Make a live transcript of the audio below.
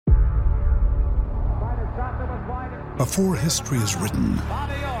Before history is written,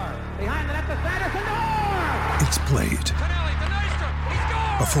 it's played.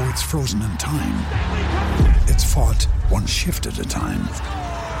 Before it's frozen in time, it's fought one shift at a time.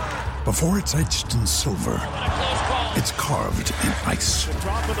 Before it's etched in silver, it's carved in ice.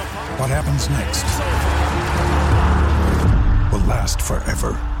 What happens next will last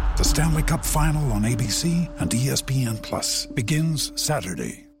forever. The Stanley Cup Final on ABC and ESPN Plus begins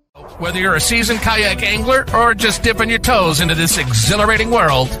Saturday. Whether you're a seasoned kayak angler or just dipping your toes into this exhilarating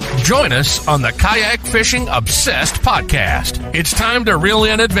world, join us on the Kayak Fishing Obsessed podcast. It's time to reel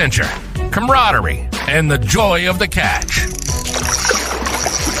in adventure, camaraderie, and the joy of the catch.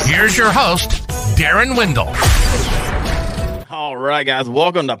 Here's your host, Darren Windle. All right, guys.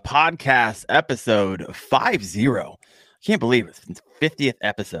 Welcome to podcast episode 50. Can't believe it's the 50th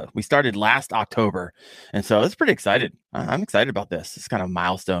episode. We started last October, and so it's pretty excited. I'm excited about this. It's kind of a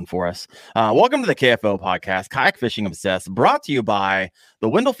milestone for us. Welcome to the KFO podcast, Kayak Fishing Obsessed, brought to you by the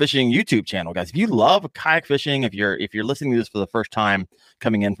Windle Fishing YouTube channel, guys. If you love kayak fishing, if you're listening to this for the first time,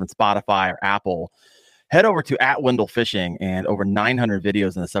 coming in from Spotify or Apple, head over to @Windle Fishing and over 900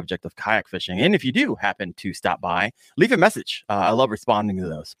 videos on the subject of kayak fishing. And if you do happen to stop by, leave a message. I love responding to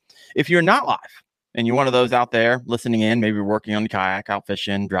those. If you're not live, and you're one of those out there listening in, maybe working on the kayak, out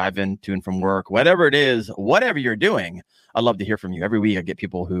fishing, driving to and from work, whatever it is, whatever you're doing, I'd love to hear from you. Every week I get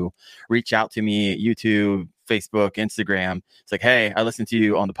people who reach out to me, YouTube, Facebook, Instagram. It's like, hey, I listened to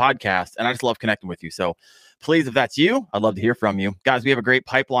you on the podcast and I just love connecting with you. So please, if that's you, I'd love to hear from you. Guys, we have a great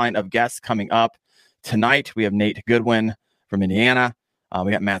pipeline of guests coming up. Tonight, we have Nate Goodwin from Indiana.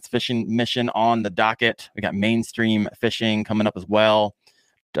 We got Matt's Fishing Mission on the docket. We got Mainstream Fishing coming up as well.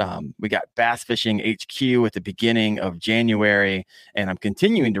 We got Bass Fishing HQ at the beginning of January, and I'm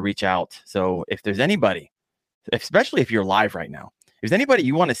continuing to reach out. So if there's anybody, especially if you're live right now, if there's anybody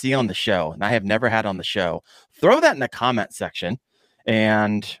you want to see on the show, and I have never had on the show, throw that in the comment section,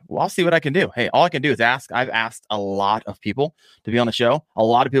 and I'll see what I can do. Hey, all I can do is ask. I've asked a lot of people to be on the show. A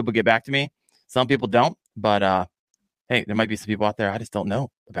lot of people get back to me. Some people don't, but hey, there might be some people out there I just don't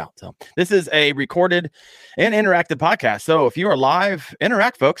know about. So this is a recorded and interactive podcast. So if you are live,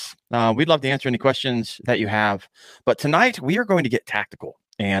 interact, folks. We'd love to answer any questions that you have. But tonight we are going to get tactical.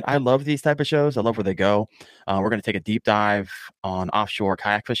 And I love these type of shows. I love where they go. We're going to take a deep dive on offshore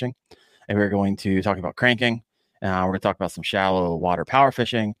kayak fishing. And we're going to talk about cranking. We're going to talk about some shallow water power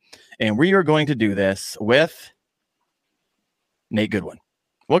fishing. And we are going to do this with Nate Goodwin.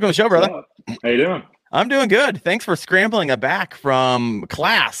 Welcome to the show, brother. How you doing? I'm doing good. Thanks for scrambling back from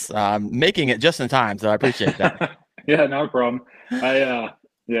class, making it just in time. So I appreciate that. Yeah, no problem. I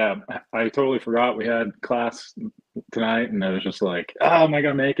totally forgot we had class tonight, and I was just like, oh, am I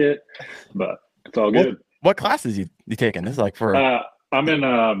gonna make it? But it's all good. What classes you taking? This is like for. I'm in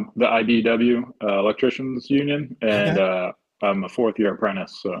the IBW Electricians Union, and I'm a fourth-year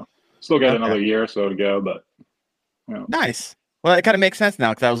apprentice, so still got another year or so to go. But nice. Well, it kind of makes sense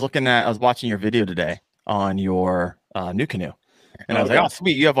now because I was watching your video today on your new canoe, and I was like, oh,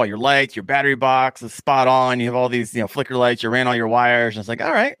 sweet, you have all your lights, your battery box is spot on. You have all these, flicker lights. You ran all your wires, and I was like,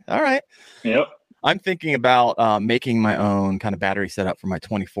 all right. Yep. I'm thinking about making my own kind of battery setup for my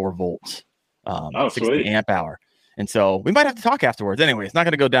 24 volts, 60 sweet. amp hour, and so we might have to talk afterwards. Anyway, it's not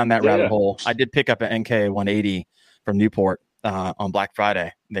going to go down that rabbit hole. I did pick up an NK 180 from Newport on Black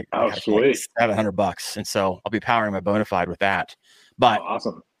Friday. They sweet. Like $700, and so I'll be powering my Bonafide with that. But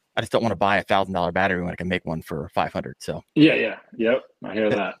awesome. I just don't want to buy $1,000 battery when I can make one for $500. So yep, I hear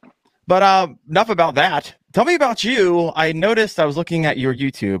that. But enough about that. Tell me about you. I noticed I was looking at your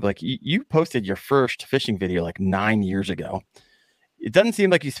YouTube. Like you posted your first fishing video like 9 years ago. It doesn't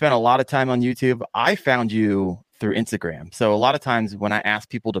seem like you spent a lot of time on YouTube. I found you through Instagram. So a lot of times when I ask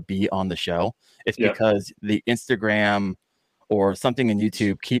people to be on the show, it's because the Instagram or something in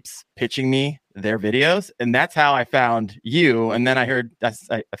YouTube keeps pitching me their videos. And that's how I found you. And then I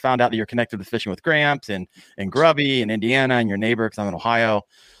found out that you're connected with Fishing with Gramps and Grubby and Indiana and your neighbor, because I'm in Ohio.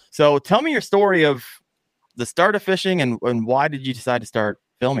 So tell me your story of the start of fishing and why did you decide to start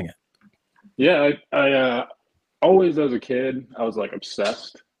filming it? Yeah, I always as a kid, I was like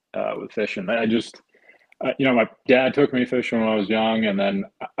obsessed with fishing. I just, my dad took me fishing when I was young. And then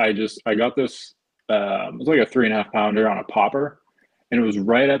I got this, it was like a 3.5 pounder on a popper, and it was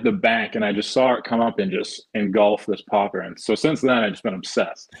right at the bank, and I just saw it come up and just engulf this popper. And so since then I've just been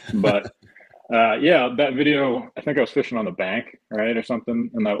obsessed. But that video, I think I was fishing on the bank, right, or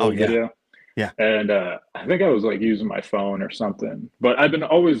something in that old video. Yeah. And I think I was like using my phone or something. But I've been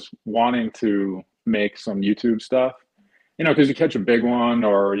always wanting to make some YouTube stuff, because you catch a big one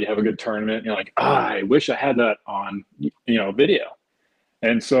or you have a good tournament, and you're like, I wish I had that on, video.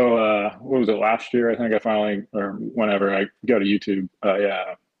 And so, what was it, last year? I think I finally, or whenever I go to YouTube,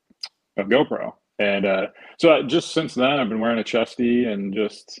 a GoPro. And so just since then, I've been wearing a chesty and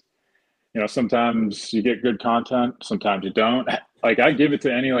just, sometimes you get good content, sometimes you don't. Like I give it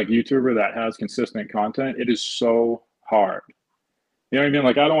to any like YouTuber that has consistent content. It is so hard. You know what I mean?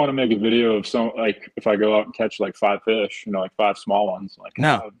 Like I don't want to make a video of some, like if I go out and catch like 5 fish, like 5 small ones, like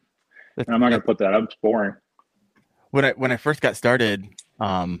No, I'm not going to put that up. It's boring. When I first got started,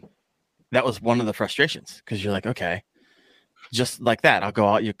 that was one of the frustrations because you're like, okay, just like that, I'll go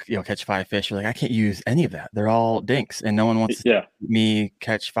out, you'll catch 5 fish. You're like, I can't use any of that. They're all dinks, and no one wants to see me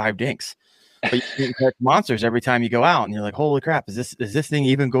catch 5 dinks. But you can catch monsters every time you go out, and you're like, holy crap, is this thing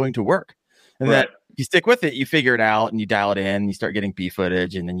even going to work? And then you stick with it, you figure it out, and you dial it in, and you start getting B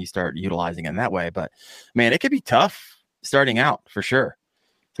footage, and then you start utilizing it in that way. But man, it could be tough starting out for sure.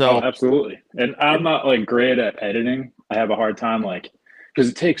 So absolutely. And I'm not like great at editing. I have a hard time because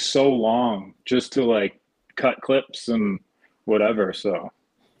it takes so long just to like cut clips and whatever. So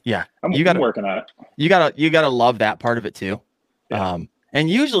yeah, I'm working at it. You gotta love that part of it too. Yeah. And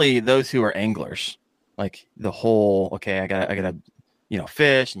usually those who are anglers, like the whole, okay, I gotta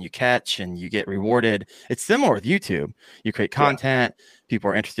fish and you catch and you get rewarded. It's similar with YouTube. You create content, people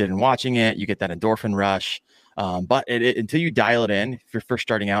are interested in watching it, you get that endorphin rush. But until you dial it in, if you're first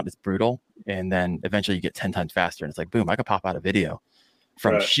starting out, it's brutal. And then eventually you get 10 times faster. And it's like, boom, I could pop out a video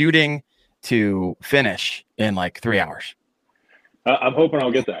from shooting to finish in like 3 hours. I'm hoping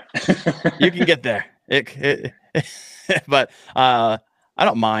I'll get there. You can get there. But I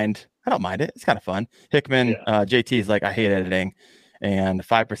don't mind. It. It's kind of fun. Hickman, JT is like, I hate editing. And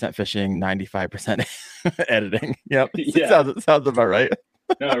 5% fishing, 95% editing. Yep. Yeah. Sounds about right.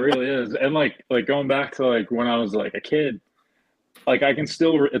 No, it really is. And like going back to like when I was like a kid, like I can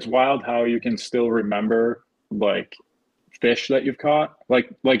still, it's wild how you can still remember like fish that you've caught, like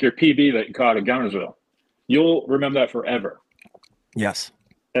your PB that you caught at Gunnersville. You'll remember that forever. Yes.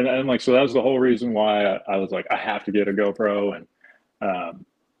 And like, so that was the whole reason why I was like, I have to get a GoPro. And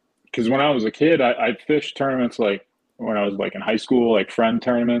because when I was a kid, I fished tournaments like when I was like in high school, like friend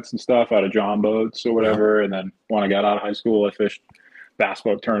tournaments and stuff out of John boats or whatever. Yeah. And then when I got out of high school, I fished bass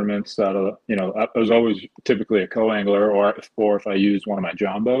boat tournaments out of, I was always typically a co-angler or if I used one of my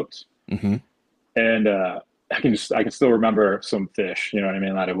John boats. Mm-hmm. And I can still remember some fish, you know what I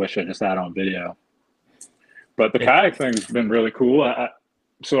mean, that I wish I just had on video. But the kayak thing's been really cool.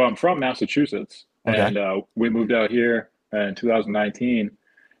 So I'm from Massachusetts, and we moved out here in 2019.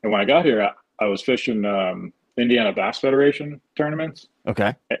 And when I got here, I was fishing Indiana Bass Federation tournaments.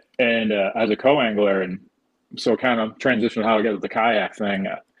 Okay. And as a co-angler, and so kind of transitioned how I got to the kayak thing.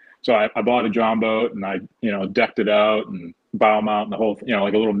 So I bought a John boat and I, decked it out and bow mount and the whole,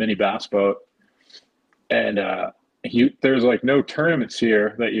 like a little mini bass boat. And there's like no tournaments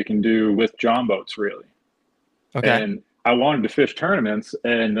here that you can do with John boats really. Okay. And I wanted to fish tournaments,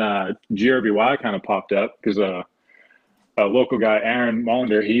 and GRBY kind of popped up because a local guy, Aaron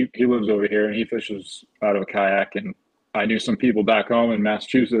Mullender, he lives over here and he fishes out of a kayak. And I knew some people back home in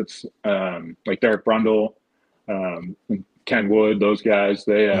Massachusetts, like Derek Brundle, Ken Wood, those guys,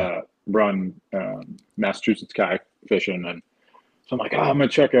 they run Massachusetts kayak fishing. And so I'm like, I'm going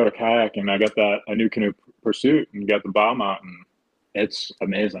to check out a kayak. And I got a new Canoe Pursuit and got the bow mount, and it's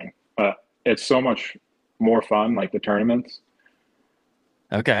amazing. It's so much more fun, like the tournaments.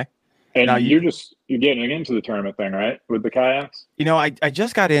 Okay. And now you're getting into the tournament thing, right? With the kayaks? I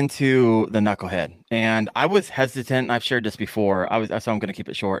just got into the knucklehead, and I was hesitant. I've shared this before. So I'm going to keep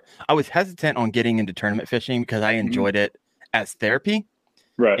it short. I was hesitant on getting into tournament fishing because I enjoyed it as therapy.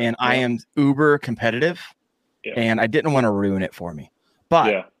 Right. And I am uber competitive, and I didn't want to ruin it for me.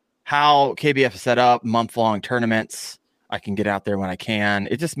 But how KBF is set up, month-long tournaments, I can get out there when I can.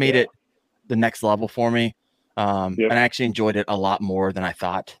 It just made it the next level for me. And I actually enjoyed it a lot more than I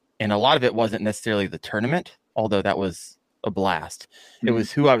thought. And a lot of it wasn't necessarily the tournament, although that was a blast. Mm-hmm. It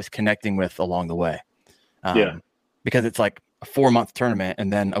was who I was connecting with along the way. Because it's like a 4-month tournament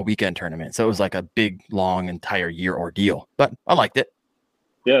and then a weekend tournament. So it was like a big, long, entire year ordeal. But I liked it.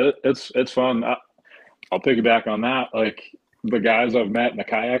 Yeah, it's fun. I'll piggyback on that. Like the guys I've met in the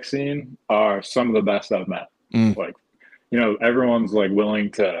kayak scene are some of the best I've met. Like, everyone's like willing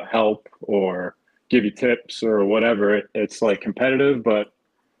to help or give you tips or whatever. It's like competitive, but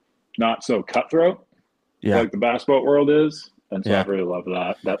not so cutthroat like the bass boat world is. And so I really love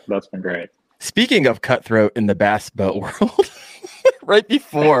that. That's been great. Speaking of cutthroat in the bass boat world, right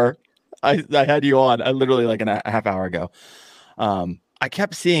before I had you on, I literally like a half hour ago, I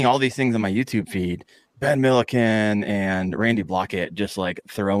kept seeing all these things on my YouTube feed, Ben Milliken and Randy Blockett just like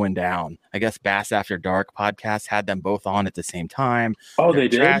throwing down. I guess Bass After Dark podcast had them both on at the same time. Oh, They're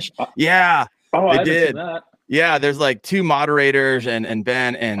they trash. did? Yeah, Oh, they I haven't did. seen that. Yeah, there's like two moderators and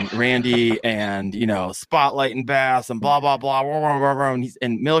Ben and Randy and spotlighting Bass and blah blah blah, blah, blah, blah, blah,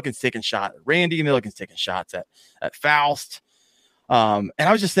 and Milliken's taking shots. Milliken's taking shots at Faust. And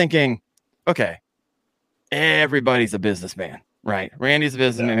I was just thinking, okay, everybody's a businessman, right? Randy's a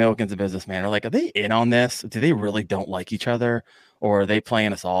businessman, Milliken's a businessman. Are like, are they in on this? Do they really don't like each other, or are they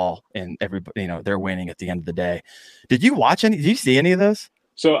playing us all? And everybody, they're winning at the end of the day. Did you watch any? Did you see any of those?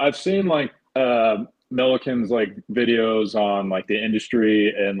 So I've seen like Milliken's like videos on like the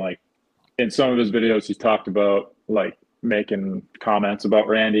industry, and like in some of his videos he's talked about like making comments about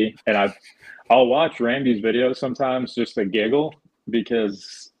Randy, and I'll watch Randy's videos sometimes just to giggle,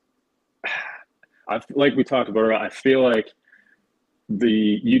 because like we talked about, I feel like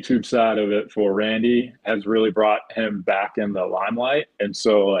the YouTube side of it for Randy has really brought him back in the limelight, and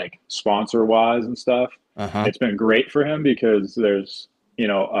so like sponsor wise and stuff, it's been great for him, because there's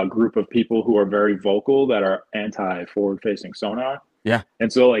a group of people who are very vocal that are anti forward facing sonar. Yeah.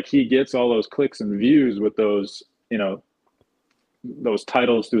 And so like he gets all those clicks and views with those, those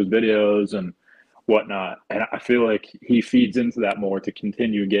titles to his videos and whatnot. And I feel like he feeds into that more to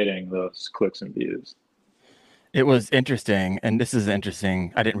continue getting those clicks and views. It was interesting. And this is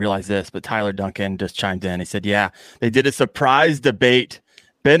interesting. I didn't realize this, but Tyler Duncan just chimed in. He said, yeah, they did a surprise debate.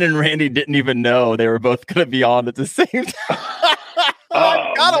 Ben and Randy didn't even know they were both going to be on at the same time.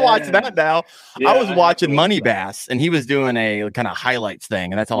 I gotta watch that now. Yeah, I was watching Money Bass, and he was doing a kind of highlights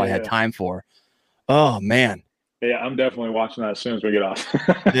thing, and that's all I had time for. Oh man. Yeah, I'm definitely watching that as soon as we get off.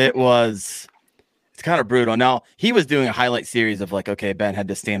 It's kind of brutal. Now he was doing a highlight series of like, okay, Ben had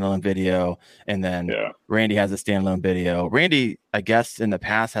this standalone video, and then Randy has a standalone video. Randy, I guess in the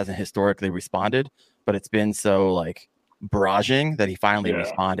past hasn't historically responded, but it's been so like barraging that he finally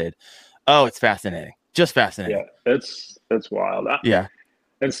responded. Oh, it's fascinating. Just fascinating. Yeah, it's wild. Yeah.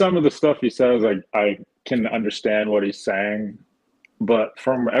 And some of the stuff he says, I can understand what he's saying, but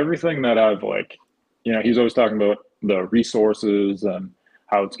from everything that I've he's always talking about the resources and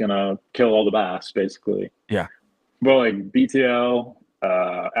how it's gonna kill all the bass, basically. Yeah. But like BTL,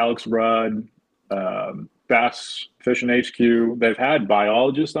 Alex Rudd, Bass Fishing HQ, they've had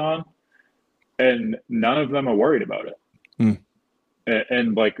biologists on, and none of them are worried about it.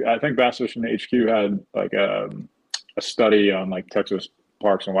 And like I think Bass Fishing HQ had like a study on like Texas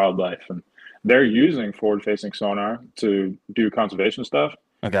parks and wildlife, and they're using forward-facing sonar to do conservation stuff.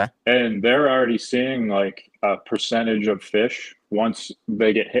 Okay. And they're already seeing like a percentage of fish once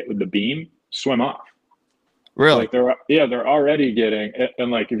they get hit with the beam swim off. Really? Like they're already getting,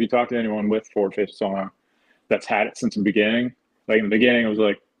 and like if you talk to anyone with forward-facing sonar that's had it since the beginning, like in the beginning it was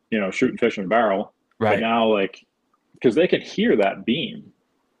like shooting fish in a barrel. Right. But now like, because they can hear that beam,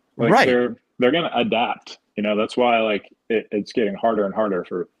 like right? They're gonna adapt. That's why like it's getting harder and harder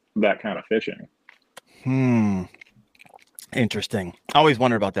for that kind of fishing. Interesting. I always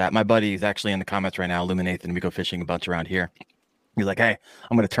wonder about that. My buddy is actually in the comments right now, Illuminathan. We go fishing a bunch around here. He's like, hey,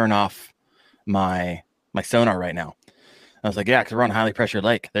 I'm going to turn off my sonar right now. I was like, yeah, because we're on a highly pressured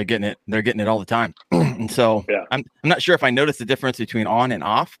lake. They're getting it all the time. And so I'm not sure if I noticed the difference between on and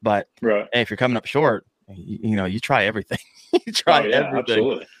off, but hey, if you're coming up short, you try everything. You try everything.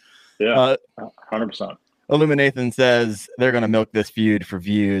 Absolutely. Yeah, 100%. Illuminathan says they're going to milk this feud for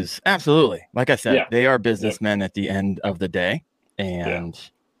views. Absolutely. Like I said, they are businessmen at the end of the day. And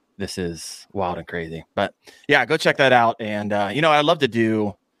this is wild and crazy. But yeah, go check that out. And, I'd love to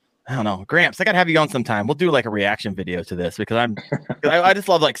do, I don't know, Gramps, I got to have you on sometime. We'll do like a reaction video to this, because I just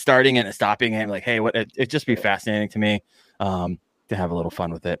love like starting it and stopping it. Like, hey, it'd just be fascinating to me to have a little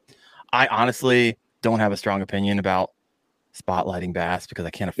fun with it. I honestly don't have a strong opinion about spotlighting bass because I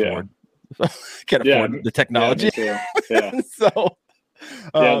can't afford the technology. So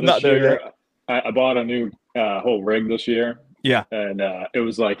not there yet. I bought a new whole rig this year. Yeah. And it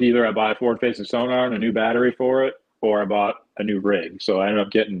was like either I buy a forward facing sonar and a new battery for it, or I bought a new rig. So I ended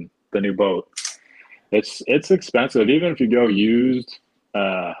up getting the new boat. It's expensive. Even if you go used,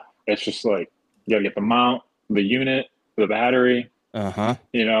 it's just like you gotta get the mount, the unit, the battery,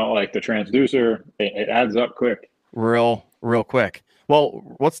 like the transducer. It adds up quick. Real quick.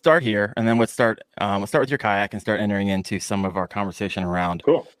 Well, let's start here, and then let's start with your kayak and start entering into some of our conversation around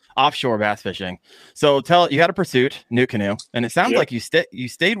offshore bass fishing. So you had a Pursuit new canoe, and it sounds like you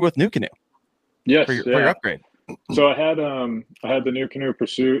stayed with new canoe. Yes, for your upgrade. So I had the new canoe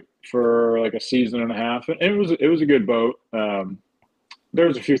Pursuit for like a season and a half, and it was a good boat. There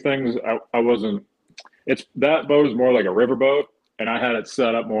was a few things I wasn't. That boat is more like a river boat, and I had it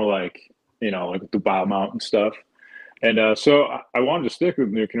set up more like like the bow mount and stuff. And so I wanted to stick with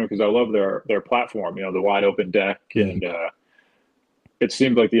New Canoe because I love their platform, the wide open deck. And it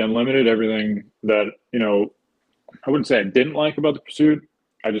seemed like the Unlimited, everything that, I wouldn't say I didn't like about the Pursuit.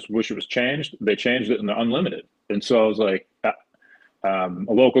 I just wish it was changed. They changed it in the Unlimited. And so I was like, a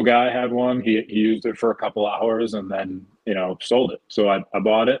local guy had one. He used it for a couple hours and then, sold it. So I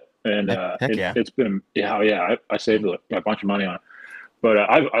bought it. And it's been, I saved a bunch of money on it. But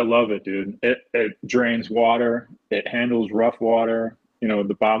I love it, dude. It drains water. It handles rough water.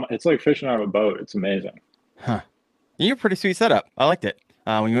 The bottom. It's like fishing out of a boat. It's amazing. Huh. You're a pretty sweet setup. I liked it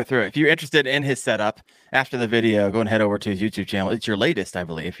when you went through it. If you're interested in his setup after the video, go and head over to his YouTube channel. It's your latest, I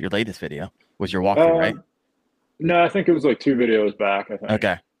believe. Your latest video was your walkthrough, right? No, I think it was like 2 videos back, I think.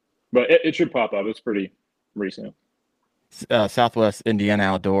 Okay. But it should pop up. It's pretty recent. Southwest Indiana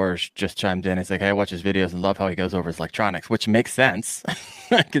Outdoors just chimed in. He's like, hey, I watch his videos and love how he goes over his electronics, which makes sense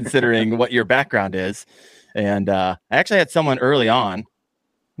considering what your background is. And I actually had someone early on.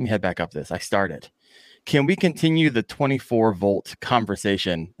 Let me head back up this. I started. Can we continue the 24-volt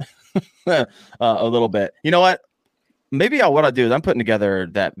conversation a little bit? You know what? Maybe what I'll do is I'm putting together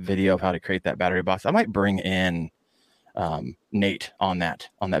that video of how to create that battery box. I might bring in Nate on that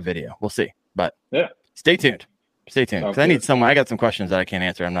video. We'll see. But yeah, stay tuned. Stay tuned. Because I need someone. I got some questions that I can't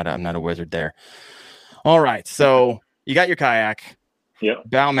answer. I'm not a wizard there. All right. So you got your kayak,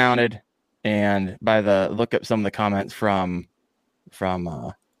 bow mounted, and by the look up some of the comments from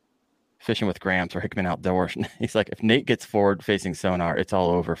Fishing with Gramps or Hickman Outdoors, he's like, if Nate gets forward facing sonar, it's all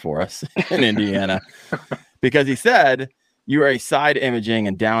over for us in Indiana, because he said you are a side imaging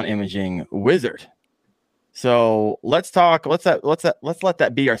and down imaging wizard. So let's talk. Let's let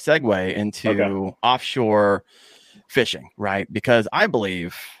that be our segue into offshore fishing, right? Because I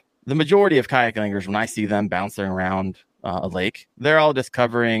believe the majority of kayak anglers, when I see them bouncing around a lake, they're all just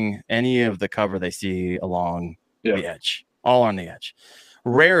covering any of the cover they see along the edge, all on the edge.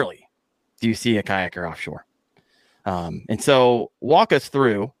 Rarely do you see a kayaker offshore. And so walk us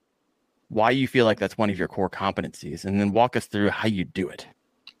through why you feel like that's one of your core competencies, and then walk us through how you do it.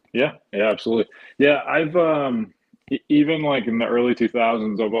 Yeah, absolutely. Yeah, I've even like in the early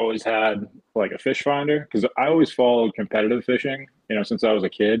 2000s, I've always had like a fish finder because I always followed competitive fishing, since I was a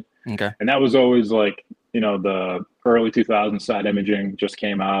kid. Okay. And that was always like, the early 2000s side imaging just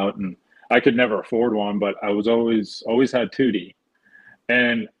came out, and I could never afford one, but I was always had 2D.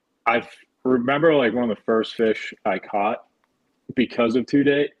 And I remember like one of the first fish I caught because of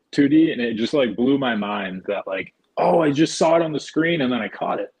 2D, and it just like blew my mind that like, oh, I just saw it on the screen and then I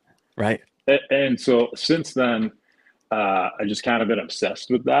caught it. Right. And so since then, I just kind of been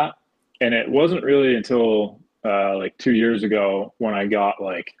obsessed with that. And it wasn't really until like 2 years ago when I got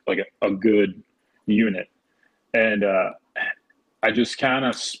like a good unit. And I just kind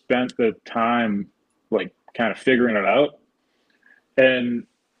of spent the time like kind of figuring it out. And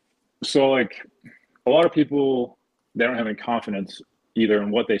so like a lot of people, they don't have any confidence either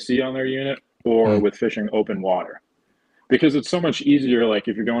in what they see on their unit or with fishing open water, because it's so much easier. Like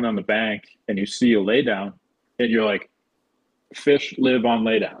if you're going on the bank and you see a laydown and you're like, fish live on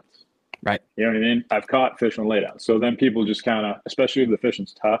laydowns. Right. You know what I mean? I've caught fish on laydowns. So then people just kind of, especially if the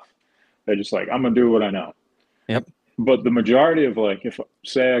fishing's tough, they're just like, I'm going to do what I know. Yep. But the majority of like, if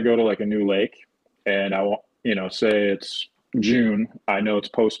say I go to like a new lake and I want, say it's June, I know it's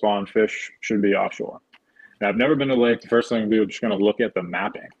post-spawn, fish should be offshore. And I've never been to the lake. The first thing I'm going to do is just going to look at the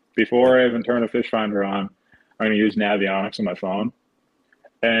mapping. Before I even turn a fish finder on, I'm going to use Navionics on my phone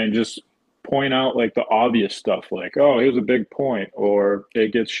and just point out like the obvious stuff, like, oh, here's a big point, or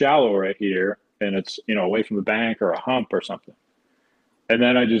it gets shallow right here and it's, away from the bank or a hump or something. And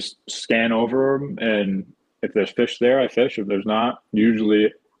then I just scan over them, and if there's fish there, I fish. If there's not,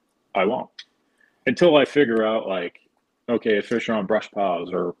 usually I won't, until I figure out like, okay, if fish are on brush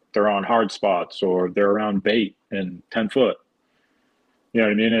piles or they're on hard spots or they're around bait in 10 foot. You know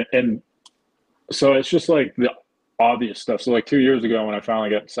what I mean? And so it's just like the obvious stuff. So like 2 years ago when I finally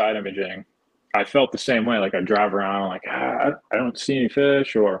got side imaging, I felt the same way. Like I drive around like, I don't see any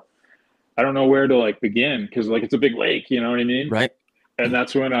fish, or I don't know where to like begin, because like it's a big lake, you know what I mean? Right. And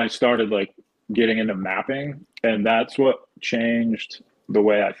that's when I started like getting into mapping, and that's what changed the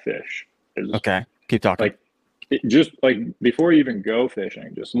way I fish. Okay. Keep talking. Like just like before you even go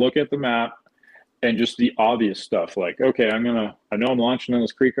fishing, just look at the map and just the obvious stuff. Like, okay, I know I'm launching on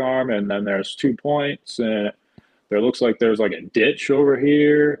this creek arm, and then there's 2 points, and there looks like there's like a ditch over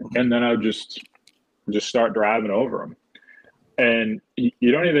here. And then I would just start driving over them. And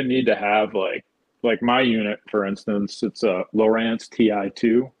you don't even need to have like my unit, for instance, it's a Lowrance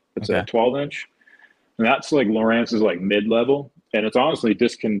TI2. It's a 12-inch. And that's like Lowrance is like mid-level. and it's honestly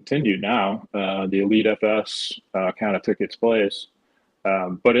discontinued now. The Elite FS kind of took its place.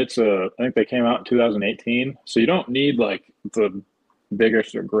 But I think they came out in 2018. So you don't need like the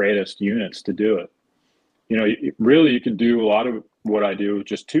biggest or greatest units to do it. You know, really you can do a lot of what I do with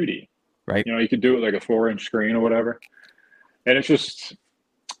just 2D. Right. You know, you could do it like a 4-inch screen or whatever. And it's just,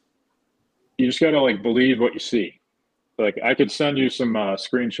 you just got to like believe what you see. Like I could send you some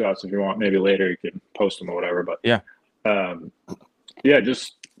screenshots if you want, maybe later you can post them or whatever. But yeah,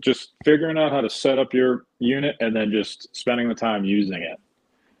 just figuring out how to set up your unit and then just spending the time using it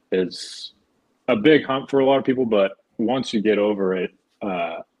is a big hump for a lot of people. But once you get over it,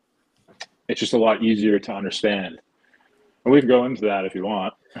 it's just a lot easier to understand. And we can go into that if you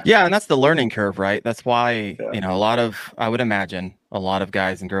want. Yeah, and that's the learning curve, right? That's why, you know, I would imagine a lot of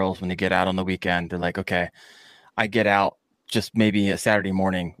guys and girls, when they get out on the weekend, they're like, okay, I get out just maybe a Saturday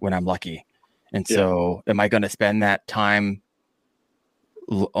morning when I'm lucky. And so am I going to spend that time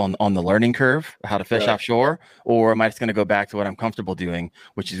on the learning curve, how to fish offshore, or am I just going to go back to what I'm comfortable doing,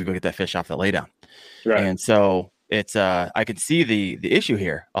 which is go get that fish off the laydown? Right. And so it's, I can see the issue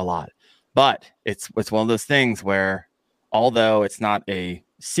here a lot, but it's one of those things where, although it's not a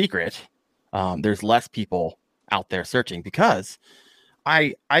secret, there's less people out there searching, because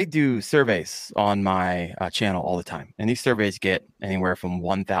I do surveys on my channel all the time, and these surveys get anywhere from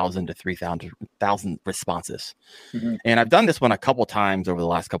 1,000 to 3,000 responses. Mm-hmm. And I've done this one a couple times over the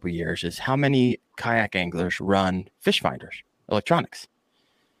last couple of years, is how many kayak anglers run fish finders, electronics.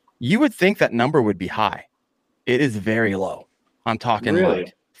 You would think that number would be high. It is very low. I'm talking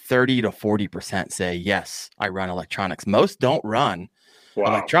like 30 to 40% say, yes, I run electronics. Most don't run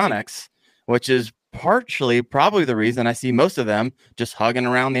electronics, which is partially probably the reason I see most of them just hugging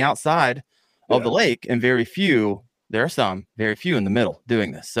around the outside of the lake, and very few in the middle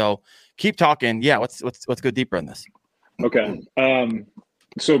doing this. So keep talking. Yeah. Let's go deeper in this. Okay.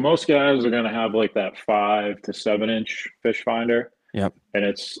 So most guys are going to have like that 5 to 7 inch fish finder. Yep. And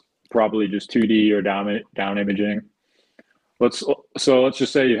it's probably just 2D or down imaging. Let's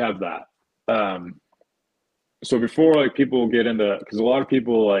just say you have that. So before like people get into, because a lot of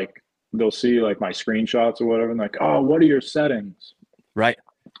people like, they'll see like my screenshots or whatever, and like, oh, what are your settings? Right.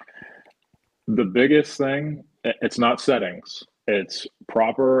 The biggest thing, it's not settings. It's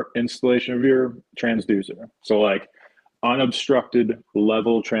proper installation of your transducer. So like unobstructed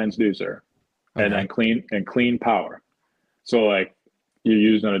level transducer, and then clean power. So like you're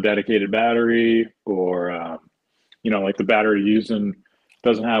using a dedicated battery, or, like the battery you're using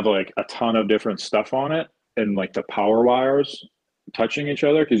doesn't have like a ton of different stuff on it, and like the power wires touching each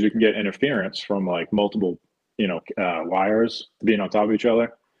other, because you can get interference from like multiple wires being on top of each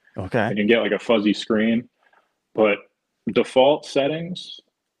other. Okay. And you can get like a fuzzy screen. But default settings,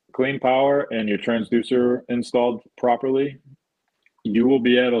 clean power, and your transducer installed properly, you will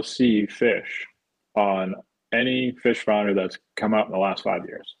be able to see fish on any fish finder that's come out in the last 5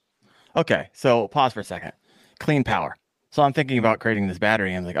 years. Okay, so pause for a second. Clean power. So I'm thinking about creating this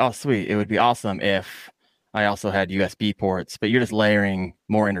battery, and I'm like, oh sweet, it would be awesome if I also had USB ports, but you're just layering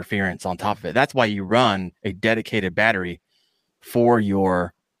more interference on top of it. That's why you run a dedicated battery for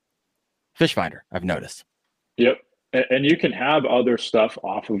your fish finder, I've noticed. Yep. And you can have other stuff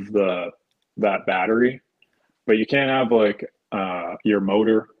off of that battery, but you can't have like your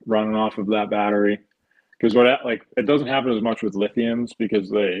motor running off of that battery, because it doesn't happen as much with lithiums, because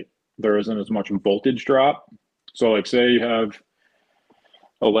there isn't as much voltage drop. So like say you have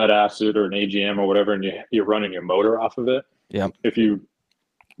a lead acid or an AGM or whatever, and you're running your motor off of it. Yeah. If you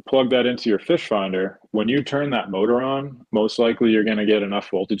plug that into your fish finder, when you turn that motor on, most likely you're going to get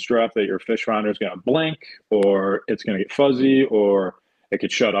enough voltage drop that your fish finder is going to blink, or it's going to get fuzzy, or it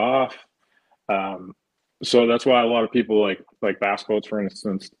could shut off. So that's why a lot of people like bass boats, for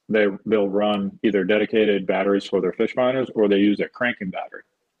instance, they'll run either dedicated batteries for their fish finders, or they use a cranking battery,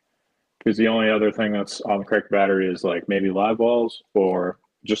 because the only other thing that's on the crank battery is like maybe live wells or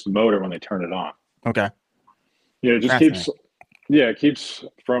just the motor when they turn it on. Okay. Yeah, it keeps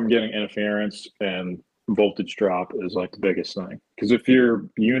from getting interference, and voltage drop is like the biggest thing. Because if your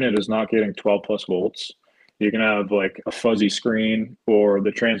unit is not getting 12 plus volts, you can have like a fuzzy screen, or the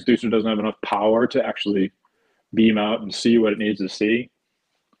transducer doesn't have enough power to actually beam out and see what it needs to see.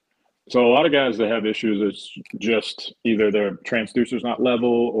 So a lot of guys that have issues, it's just either their transducer's not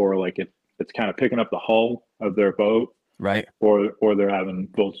level, or like it's kind of picking up the hull of their boat. Right. Or they're having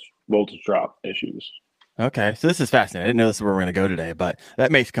voltage drop issues. Okay. So this is fascinating. I didn't know this is where we're going to go today, but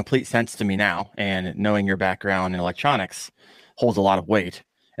that makes complete sense to me now. And knowing your background in electronics holds a lot of weight.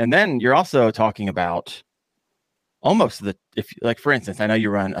 And then you're also talking about almost for instance, I know you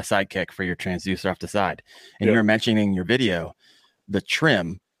run a sidekick for your transducer off the side, and you're mentioning in your video the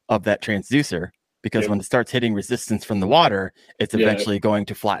trim of that transducer, because when it starts hitting resistance from the water, it's eventually going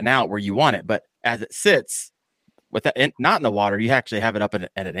to flatten out where you want it. But as it sits with that, not in the water, you actually have it up at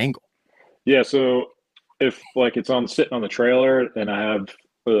an angle. Yeah. So if like it's sitting on the trailer and I have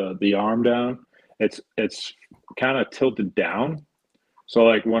the arm down, it's kind of tilted down. So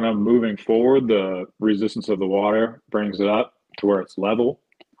like when I'm moving forward, the resistance of the water brings it up to where it's level.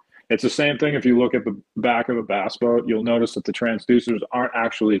 It's the same thing if you look at the back of a bass boat, you'll notice that the transducers aren't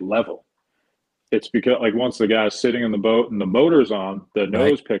actually level. It's because like once the guy's sitting in the boat and the motor's on, the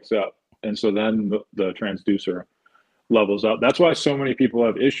nose picks up. And so then the transducer levels up. That's why so many people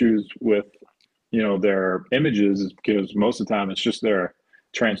have issues with, their images, is because most of the time it's just their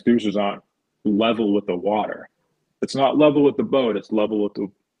transducers aren't level with the water. It's not level with the boat. It's level with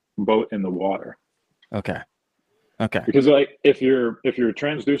the boat in the water. Okay. Because like if your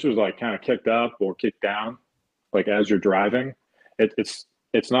transducer is like kind of kicked up or kicked down, like as you're driving, it's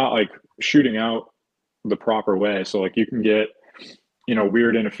not like shooting out the proper way. So like you can get,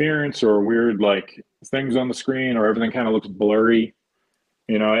 weird interference or weird like things on the screen, or everything kind of looks blurry,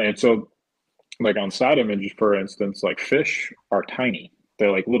 and so like on side images, for instance, like fish are tiny.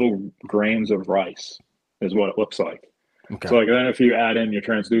 They're like little grains of rice is what it looks like. Okay. So like then if you add in your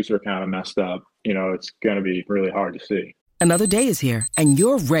transducer kind of messed up, it's going to be really hard to see. Another day is here and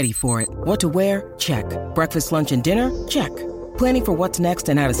you're ready for it. What to wear? Check. Breakfast, lunch, and dinner? Check. Planning for what's next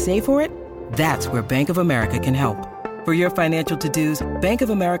and how to save for it? That's where Bank of America can help. For your financial to-dos, Bank of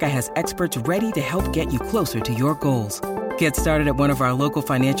America has experts ready to help get you closer to your goals. Get started at one of our local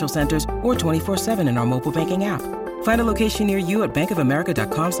financial centers or 24/7 in our mobile banking app. Find a location near you at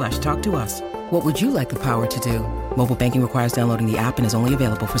bankofamerica.com/talktous. What would you like the power to do? Mobile banking requires downloading the app and is only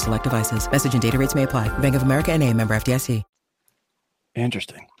available for select devices. Message and data rates may apply. Bank of America N.A., member FDIC.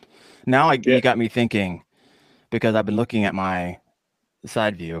 Interesting. Now you got me thinking, because I've been looking at my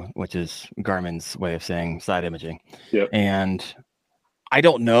side view, which is Garmin's way of saying side imaging. Yep. And I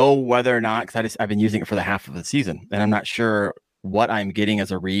don't know whether or not, because I've been using it for the half of the season, and I'm not sure what I'm getting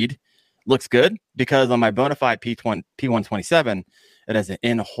as a read. Looks good, because on my Bonafide P127, it has an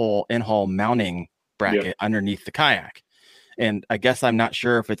in-hull mounting bracket underneath the kayak. And I guess I'm not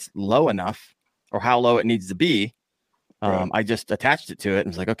sure if it's low enough or how low it needs to be. I just attached it to it and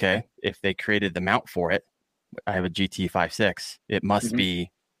was like, okay, if they created the mount for it, I have a GT 5.6. It must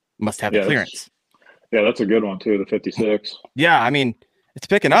have the clearance. That's a good one too. The 56. Yeah. I mean, it's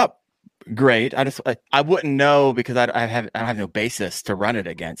picking up great. I wouldn't know, because I have no basis to run it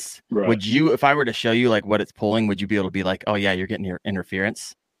against. Right. Would you, if I were to show you like what it's pulling, would you be able to be like, oh yeah, you're getting your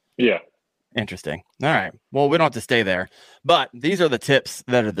interference? Yeah. Interesting. All right. Well, we don't have to stay there, but these are the tips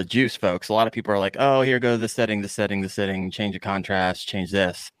that are the juice, folks. A lot of people are like, oh, here goes the setting, change the contrast, change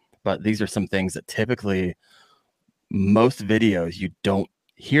this. But these are some things that typically most videos you don't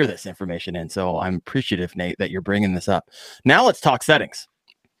hear this information in. So I'm appreciative, Nate, that you're bringing this up. Now let's talk settings.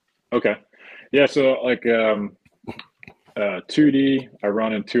 Okay. Yeah. So like 2D, I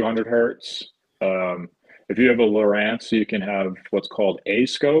run in 200 hertz. If you have a Lowrance, you can have what's called a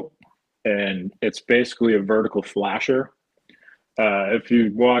scope, and it's basically a vertical flasher. If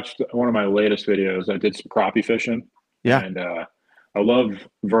you watched one of my latest videos, I did some crappie fishing. Yeah. And I love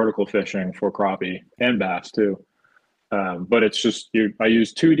vertical fishing for crappie and bass too. But it's just I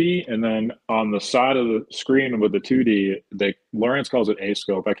use 2D, and then on the side of the screen with the 2D, Lawrence calls it a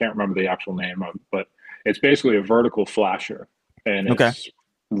scope. I can't remember the actual name of it, but it's basically a vertical flasher, and it's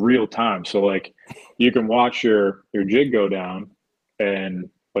real time. So like you can watch your jig go down, and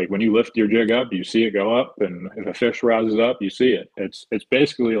like when you lift your jig up, you see it go up, and if a fish rises up, you see it. It's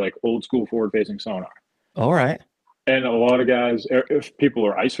basically like old school forward facing sonar. All right. And a lot of guys, if people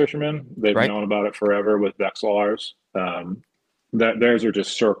are ice fishermen, they've known about it forever with Vexilars. That theirs are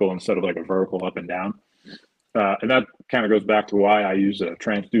just circle instead of like a vertical up and down. And that kind of goes back to why I use a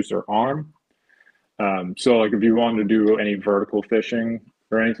transducer arm. So like if you want to do any vertical fishing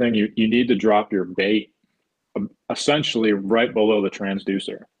or anything, you need to drop your bait essentially right below the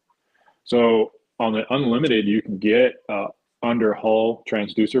transducer. So on the unlimited, you can get under hull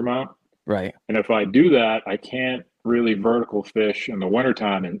transducer mount. Right. And if I do that, I can't really vertical fish in the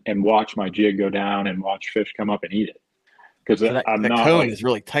wintertime and watch my jig go down and watch fish come up and eat it. Because the cone is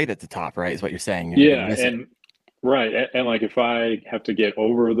really tight at the top, right? Is what you're saying. And like if I have to get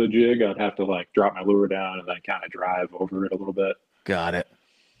over the jig, I'd have to like drop my lure down and then kind of drive over it a little bit. Got it.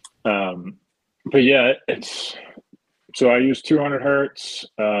 But yeah, so I use 200 hertz.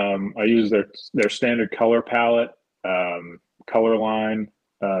 I use their standard color palette, color line,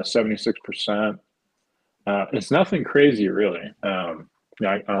 76%. It's nothing crazy really. I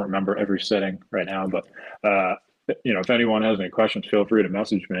don't remember every setting right now, but if anyone has any questions, feel free to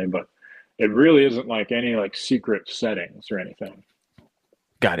message me. But it really isn't like any like secret settings or anything.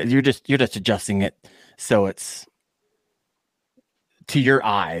 Got it. You're just adjusting it so it's to your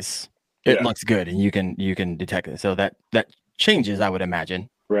eyes. It looks good, and you can detect it. So that changes, I would imagine.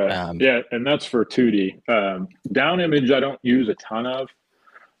 Right. And that's for 2D. Down image, I don't use a ton of.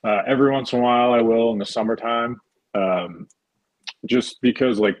 Every once in a while, I will in the summertime. Just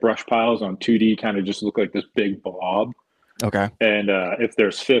because like brush piles on 2D kind of just look like this big blob. Okay. And if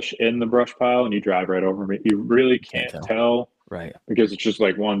there's fish in the brush pile and you drive right over it, you really can't tell. Right. Because it's just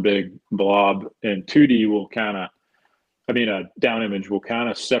like one big blob. And 2D will kind of, down image will kind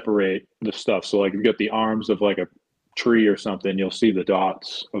of separate the stuff. So like if you got the arms of like a tree or something, you'll see the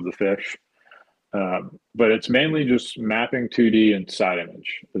dots of the fish. But it's mainly just mapping 2D and side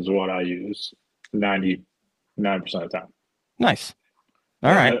image is what I use 99% of the time. Nice.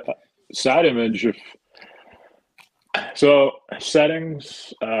 All right. Side image,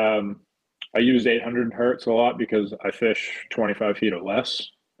 settings, I use 800 hertz a lot because I fish 25 feet or less.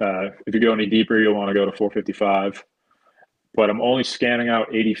 If you go any deeper, you'll want to go to 455. But I'm only scanning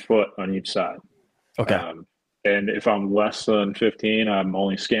out 80 foot on each side. Okay. And if I'm less than 15, I'm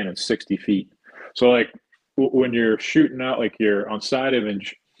only scanning 60 feet. So like when you're shooting out, like you're on side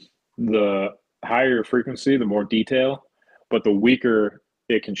image, the higher your frequency, the more detail, but the weaker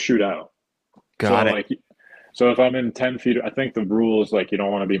it can shoot out. Got it. So if I'm in 10 feet, I think the rule is like you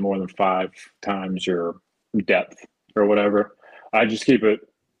don't want to be more than 5 times your depth or whatever. I just keep it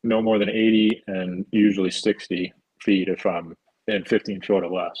no more than 80 and usually 60 feet if I'm in 15 foot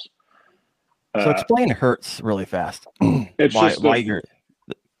or less. So explain hertz really fast. It's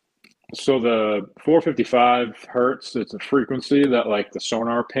so the 455 hertz, it's a frequency that like the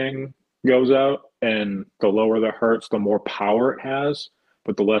sonar ping goes out, and the lower the hertz, the more power it has,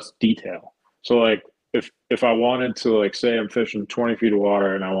 but the less detail. So like if I wanted to, like, say I'm fishing 20 feet of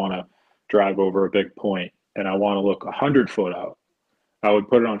water and I want to drive over a big point and I want to look 100 foot out, I would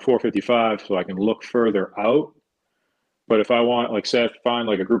put it on 455 so I can look further out. But if I want, like, say I find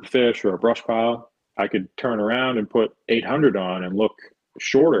like a group of fish or a brush pile, I could turn around and put 800 on and look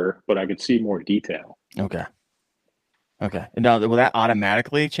shorter, but I could see more detail. Okay. And now, will that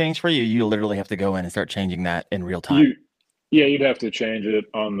automatically change for you? You literally have to go in and start changing that in real time. You'd have to change it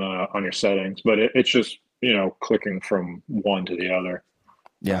on your settings, but it's just clicking from one to the other.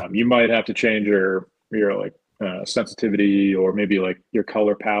 Yeah. You might have to change your like sensitivity or maybe like your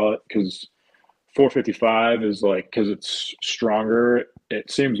color palette, because 455 is like, because it's stronger, it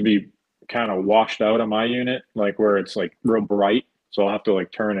seems to be kind of washed out on my unit, like where it's like real bright. So I'll have to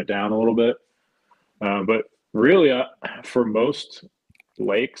like turn it down a little bit. But really, for most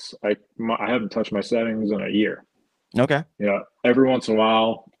lakes, I haven't touched my settings in a year. Okay. Every once in a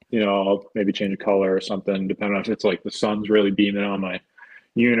while, I'll maybe change a color or something, depending on if it's like the sun's really beaming on my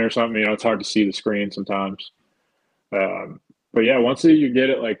unit or something. It's hard to see the screen sometimes. But yeah, once you get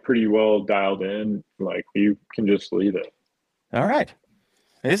it like pretty well dialed in, like you can just leave it. All right.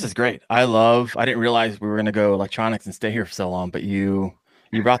 This is great. I didn't realize we were going to go electronics and stay here for so long, but you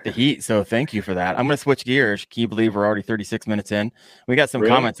brought the heat. So thank you for that. I'm going to switch gears. Can you believe we're already 36 minutes in? We got some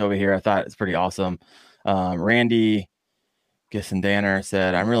comments over here. I thought it's pretty awesome. Randy Gissendanner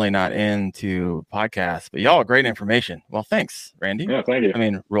said, I'm really not into podcasts, but y'all are great information. Well, thanks, Randy. Yeah, thank you. I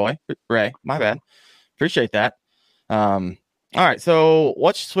mean, Ray, my bad. Appreciate that. All right, so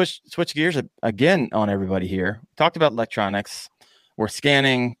let's switch gears again on everybody here. We talked about electronics. We're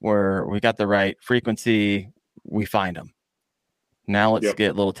scanning. We got the right frequency. We find them. Now let's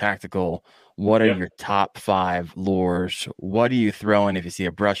get a little tactical. What are your top 5 lures? What are you throwing if you see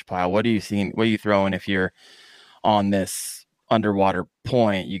a brush pile? What are you throwing if you're on this underwater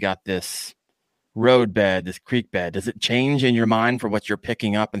point? You got this road bed, this creek bed. Does it change in your mind for what you're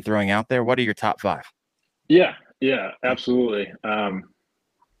picking up and throwing out there? What are your top 5? Yeah, absolutely.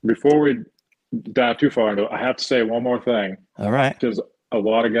 Before we dive too far into it, I have to say one more thing. All right. Because a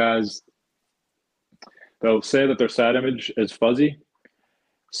lot of guys, they'll say that their side image is fuzzy.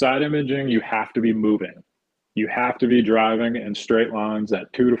 Side imaging, you have to be moving. You have to be driving in straight lines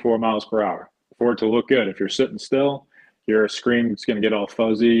at 2 to 4 miles per hour for it to look good. If you're sitting still, your screen's going to get all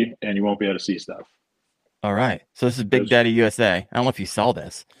fuzzy and you won't be able to see stuff. All right. So this is Big Daddy USA. I don't know if you saw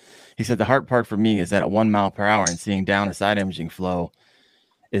this. He said the hard part for me is that at 1 mile per hour and seeing down a side imaging flow,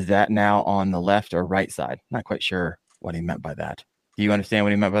 is that now on the left or right side? Not quite sure what he meant by that. Do you understand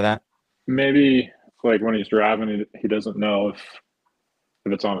what he meant by that? Maybe like when he's driving, he doesn't know if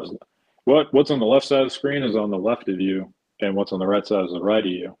it's on his what's on the left side of the screen is on the left of you, and what's on the right side is the right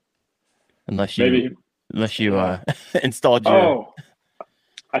of you. Unless you installed your. Oh,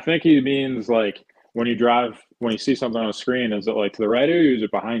 I think he means like when you drive when you see something on a screen, is it like to the right of you or is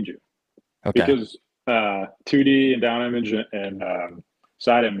it behind you? Okay. Because 2D and down image and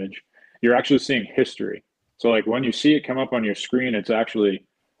side image, you're actually seeing history. So like when you see it come up on your screen, you've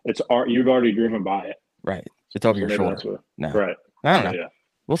already driven by it. Right. It's over your shoulder. No. Right. I don't know. Yeah.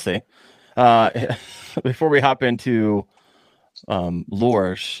 We'll see. Before we hop into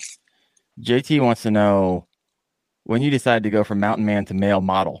lures, JT wants to know when you decided to go from mountain man to male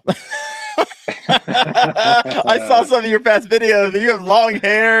model. I saw some of your past videos. You have long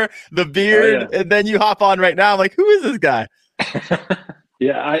hair, the beard, and then you hop on right now. I'm like, who is this guy?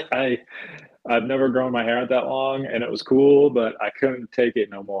 Yeah, I've never grown my hair out that long, and it was cool, but I couldn't take it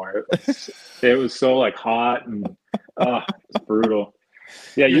no more. It was so like hot and it's brutal.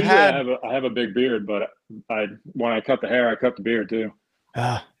 Yeah, usually I have a big beard, but when I cut the hair, I cut the beard too.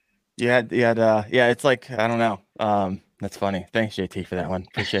 Yeah, it's like, I don't know. That's funny. Thanks, JT, for that one.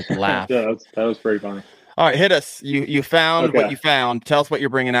 Appreciate the laugh. Yeah, that was pretty funny. All right, hit us. You found what you found. Tell us what you're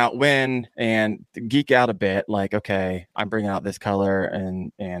bringing out when, and geek out a bit. Like, okay, I'm bringing out this color,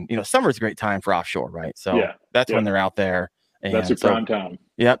 and summer's a great time for offshore, right? So that's when they're out there. And that's a prime time.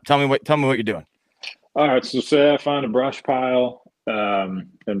 Yep. Tell me what you're doing. All right. So say I find a brush pile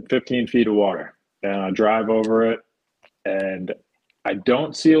in 15 feet of water, and I drive over it, and I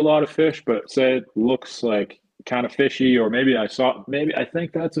don't see a lot of fish, but say it looks like kind of fishy, or maybe I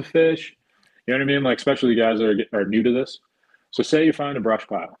think that's a fish. You know what I mean? Like, especially guys that are new to this. So say you find a brush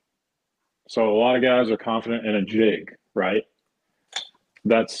pile. So a lot of guys are confident in a jig, right?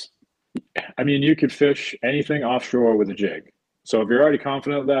 You could fish anything offshore with a jig. So if you're already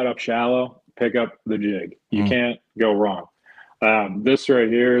confident of that up shallow, pick up the jig. You can't go wrong. This right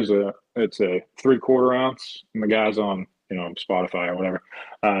here it's a 3/4 ounce, and the guy's on, Spotify or whatever.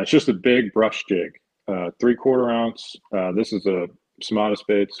 It's just a big brush jig, 3/4 ounce. This is a Smartest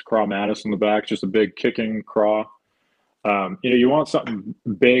baits, craw Mattis in the back, just a big kicking craw. You want something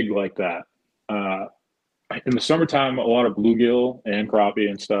big like that. In the summertime, a lot of bluegill and crappie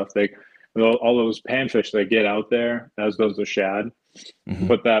and stuff, all those panfish, they get out there, as does the shad. Mm-hmm.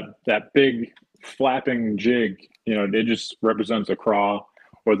 But that big flapping jig, it just represents a craw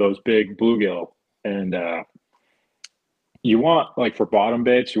or those big bluegill. And you want, like, for bottom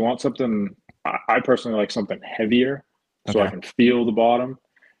baits, you want something, I personally like something heavier. So I can feel the bottom,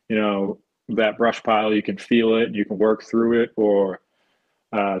 that brush pile, you can feel it, you can work through it. Or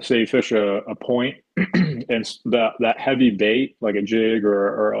say you fish a point and that heavy bait, like a jig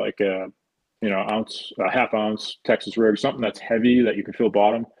or like a half ounce Texas rig, something that's heavy that you can feel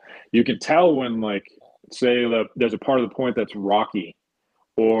bottom. You can tell when, like, say there's a part of the point that's rocky,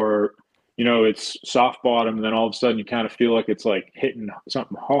 or, it's soft bottom, and then all of a sudden you kind of feel like it's like hitting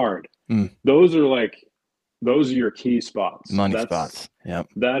something hard. Those are your key spots. Money spots. Yep.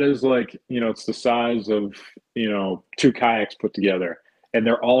 That is like, it's the size of, 2 kayaks put together, and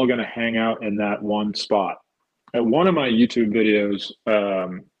they're all going to hang out in that one spot. At one of my YouTube videos,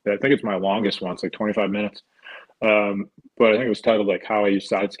 I think it's my longest one, it's like 25 minutes. But I think it was titled like How I Use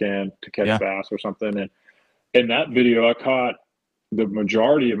Side Scan to Catch Bass or something. And in that video, I caught the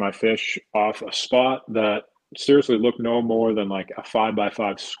majority of my fish off a spot that seriously looked no more than like a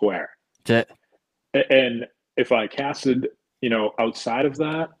 5x5 square. And if I casted, outside of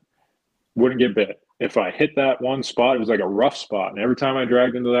that, wouldn't get bit. If I hit that one spot, it was like a rough spot. And every time I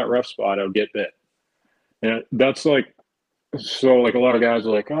dragged into that rough spot, I would get bit. And that's like, so like a lot of guys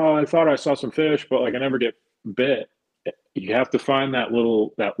are like, oh, I thought I saw some fish, but like I never get bit. You have to find that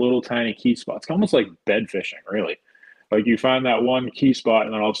little tiny key spot. It's almost like bed fishing, really. Like you find that one key spot,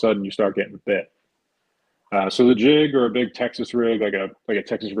 and then all of a sudden you start getting bit. So the jig, or a big Texas rig, like a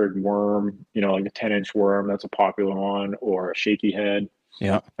Texas rig worm, like a 10-inch worm, that's a popular one, or a shaky head.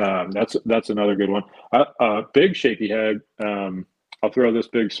 Yeah. That's another good one. Big shaky head. I'll throw this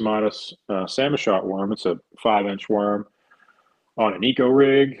big Smartest salmon shot worm. It's a 5-inch worm on an eco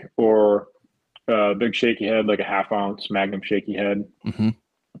rig, or a big shaky head, like a half-ounce Magnum shaky head. Mm-hmm.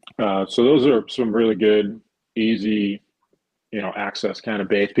 So those are some really good, easy, access kind of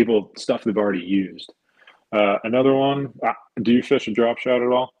baits. Stuff they've already used. Another one, do you fish a drop shot at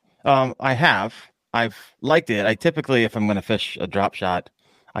all? I have. I've liked it. I typically, if I'm going to fish a drop shot,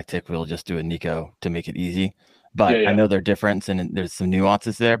 I typically will just do a Nico to make it easy. But I know they're different, and there's some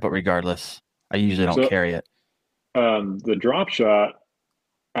nuances there. But regardless, I usually don't carry it. The drop shot,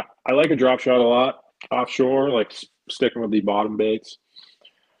 I like a drop shot a lot offshore, like sticking with the bottom baits.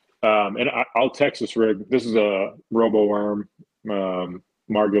 And I'll Texas rig. This is a robo worm.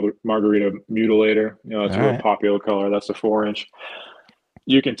 Margarita mutilator, it's a real popular color. That's a 4-inch.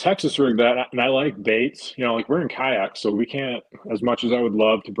 you can Texas rig that, and I like baits. You know, like we're in kayaks, so we can't, as much as I would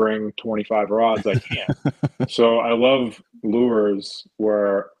love to bring 25 rods, I can't. So I love lures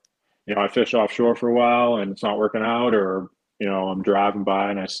where, you know, I fish offshore for a while and it's not working out, or, you know, I'm driving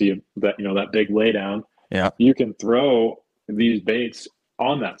by and I see that, you know, that big laydown. Yeah. You can throw these baits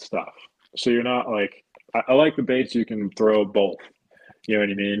on that stuff. So you're not like, I like the baits you can throw both. You know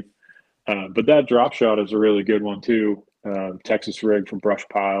what I mean? But that drop shot is a really good one too. Texas rig for brush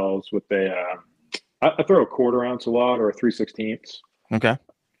piles with I throw a 1/4 ounce a lot, or a 3/16. Okay.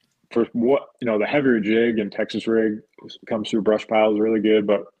 For what, you know, the heavier jig and Texas rig comes through brush piles really good,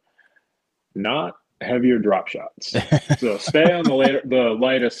 but not heavier drop shots. So stay on the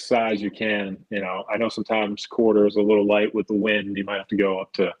lightest size you can. You know, I know sometimes 1/4 is a little light with the wind. You might have to go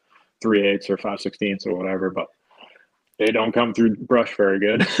up to 3/8 or 5/16 or whatever, but they don't come through brush very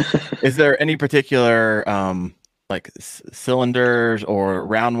good. Is there any particular like cylinders or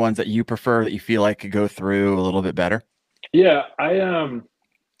round ones that you prefer that you feel like could go through a little bit better? Yeah,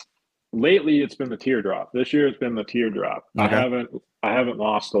 lately it's been the teardrop. This year it's been the teardrop. Okay. I haven't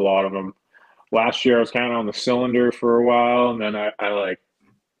lost a lot of them. Last year I was kind of on the cylinder for a while, and then I like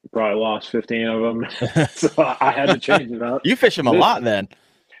probably lost 15 of them. So I had to change it up. You fish them a lot then.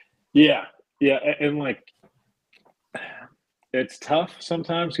 Yeah. And like, it's tough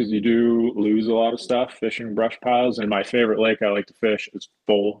sometimes because you do lose a lot of stuff fishing brush piles. And my favorite lake I like to fish is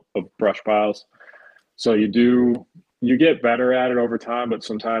full of brush piles. So you get better at it over time, but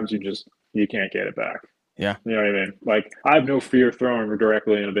sometimes you can't get it back. Yeah. You know what I mean? Like, I have no fear throwing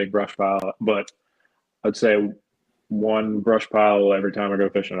directly in a big brush pile, but I'd say one brush pile every time I go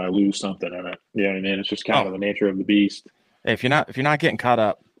fishing, I lose something in it. You know what I mean? It's just kind of the nature of the beast. Hey, if you're not getting caught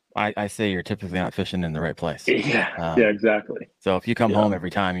up, I say you're typically not fishing in the right place. Yeah, exactly. So if you come home every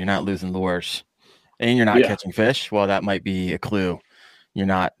time, you're not losing lures and you're not catching fish, well, that might be a clue. You're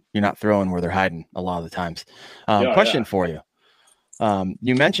not throwing where they're hiding a lot of the times. Question for you.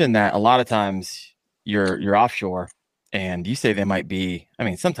 You mentioned that a lot of times you're offshore, and you say they might be, I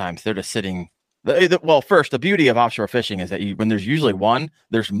mean, sometimes they're just sitting. Well, first, the beauty of offshore fishing is that when there's usually one,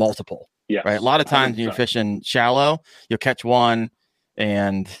 there's multiple. Yes, right. A lot of times 100%. when you're fishing shallow, you'll catch one,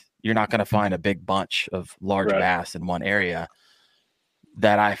 and you're not going to find a big bunch of large bass in one area.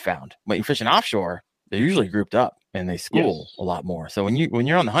 That I found. But you're fishing offshore, they're usually grouped up and they school a lot more. So when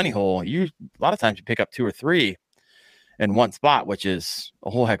you're on the honey hole, a lot of times you pick up 2 or 3 in one spot, which is a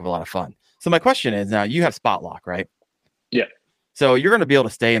whole heck of a lot of fun. So my question is, now you have spot lock, right? Yeah. So you're going to be able to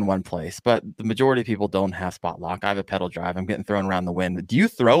stay in one place, but the majority of people don't have spot lock. I have a pedal drive. I'm getting thrown around the wind. Do you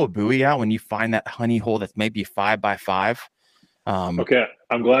throw a buoy out when you find that honey hole that's maybe 5 by 5? Okay.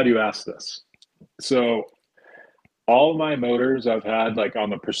 I'm glad you asked this. So all my motors I've had, like on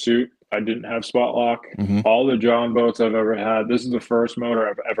the Pursuit, I didn't have spot lock. Mm-hmm. All the John boats I've ever had, this is the first motor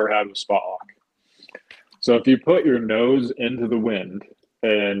I've ever had with spot lock. So if you put your nose into the wind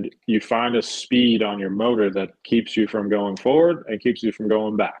and you find a speed on your motor that keeps you from going forward and keeps you from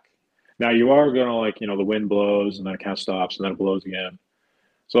going back. Now you are going to, like, you know, the wind blows and then it kind of stops and then it blows again.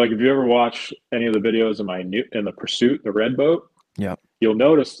 So like if you ever watch any of the videos in the Pursuit, the red boat, you'll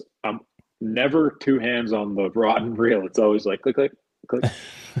notice I'm never 2 hands on the rod and reel. It's always like click, click, click,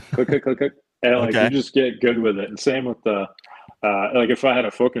 click, click, click, click. And like you just get good with it. And same with the like if I had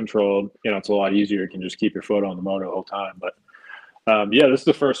a foot controlled, you know, it's a lot easier. You can just keep your foot on the motor the whole time. But this is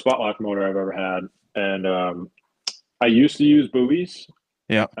the first spot lock motor I've ever had. And I used to use buoys.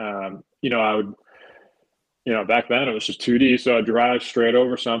 Yeah. You know, I would, you know, back then it was just 2D. So I'd drive straight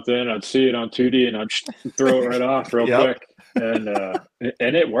over something. I'd see it on 2D and I'd throw it right off real quick. And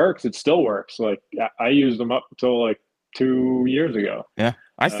it works. It still works. Like I used them up until like 2 years ago. Yeah.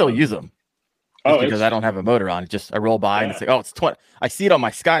 I still use them. Because I don't have a motor on. I roll by and it's like, oh, it's 20. I see it on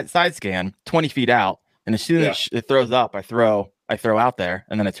my side scan 20 feet out. And as soon as it throws up, I throw out there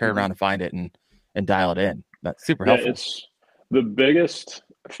and then I turn around and find it and dial it in. That's super helpful. It's the biggest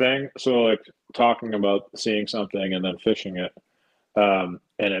thing. So like talking about seeing something and then fishing it, and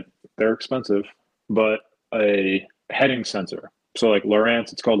they're expensive, but a heading sensor. So like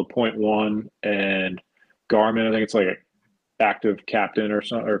Lowrance, it's called a 0.1, and Garmin, I think it's like an active captain or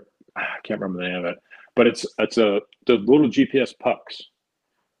something, or I can't remember the name of it, but it's the little GPS pucks.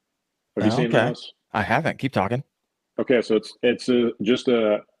 Have you seen those? I haven't. Keep talking. Okay, so it's just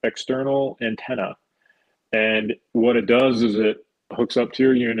a external antenna, and what it does is it hooks up to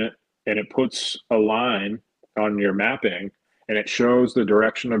your unit and it puts a line on your mapping and it shows the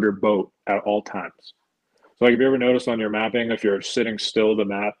direction of your boat at all times. So like, have you ever noticed on your mapping, if you're sitting still, the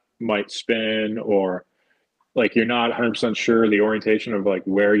map might spin, or like you're not 100% sure the orientation of like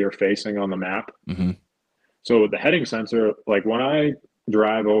where you're facing on the map. Mm-hmm. So with the heading sensor, like when I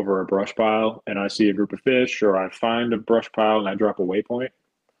drive over a brush pile and I see a group of fish, or I find a brush pile and I drop a waypoint,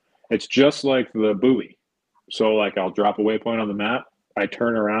 it's just like the buoy. So like I'll drop a waypoint on the map, I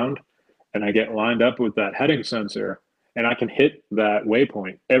turn around and I get lined up with that heading sensor, and I can hit that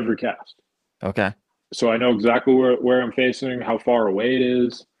waypoint every cast. Okay. So I know exactly where I'm facing, how far away it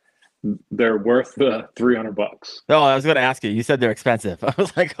is. They're worth the $300. Oh, I was going to ask you. You said they're expensive. I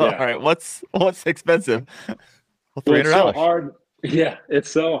was like, all right, what's expensive? Well, $300. It's so hard. Yeah, it's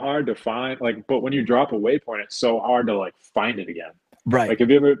so hard to find. Like, but when you drop a waypoint, it's so hard to like find it again. Right. Like, have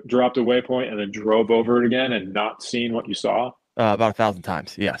you ever dropped a waypoint and then drove over it again and not seen what you saw? About 1,000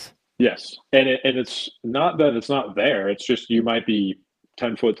 times. Yes. Yes, and it's not that it's not there. It's just you might be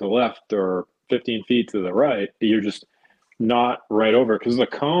 10 foot to the left or 15 feet to the right. You're just not right over, because the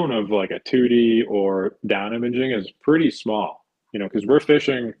cone of like a 2D or down imaging is pretty small, because we're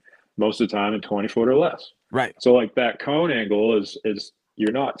fishing most of the time in 20 foot or less. Right. So like that cone angle is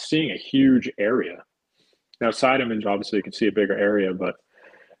you're not seeing a huge area. Now side image, obviously you can see a bigger area, but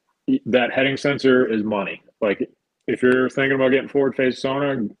that heading sensor is money. Like if you're thinking about getting forward face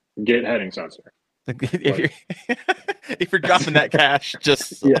sonar, get heading sensor. If you're dropping that cash,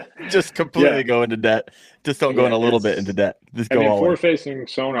 just completely go into debt. Just don't go in a little bit into debt. Just go all forward facing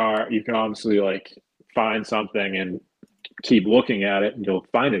sonar, you can obviously like find something and keep looking at it and you'll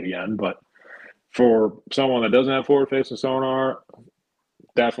find it again. But for someone that doesn't have forward facing sonar,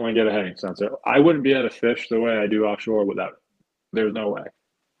 definitely get a heading sensor. I wouldn't be able to fish the way I do offshore without it. There's no way.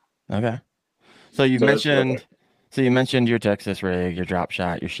 Okay. So you mentioned your Texas rig, your drop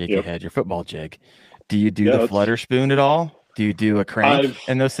shot, your shaky head, your football jig. Do you do the flutter spoon at all? Do you do a crank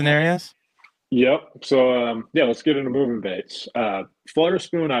in those scenarios? Yep. So let's get into moving baits. Flutter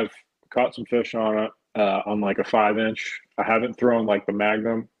spoon, I've caught some fish on it on like a 5-inch. I haven't thrown like the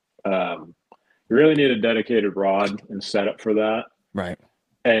Magnum. You really need a dedicated rod and setup for that. Right.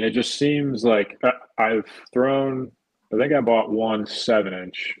 And it just seems like I've thrown. I think I bought one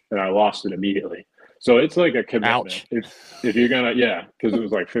 7-inch and I lost it immediately. So it's like a commitment. Ouch. If you're gonna, because it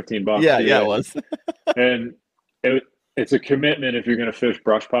was like $15. Yeah, it was. And it's a commitment if you're gonna fish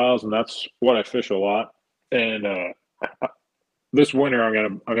brush piles, and that's what I fish a lot. And this winter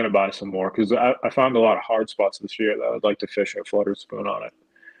I'm gonna buy some more, because I found a lot of hard spots this year that I'd like to fish a flutter spoon on it.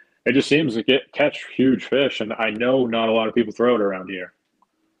 It just seems to catch huge fish, and I know not a lot of people throw it around here.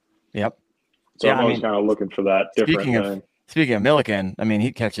 Yep. So I'm always kind of looking for that different thing. Speaking of Milliken, I mean,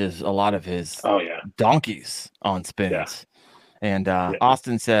 he catches a lot of his donkeys on spins. Yeah. And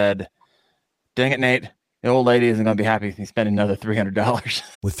Austin said, dang it, Nate, the old lady isn't going to be happy if he's spending another $300.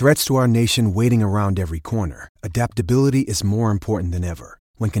 With threats to our nation waiting around every corner, adaptability is more important than ever.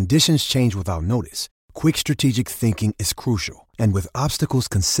 When conditions change without notice, quick strategic thinking is crucial. And with obstacles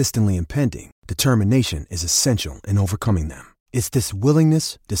consistently impending, determination is essential in overcoming them. It's this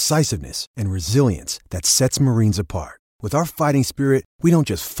willingness, decisiveness, and resilience that sets Marines apart. With our fighting spirit, we don't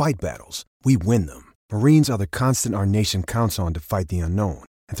just fight battles, we win them. Marines are the constant our nation counts on to fight the unknown.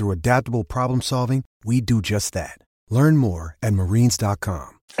 And through adaptable problem solving, we do just that. Learn more at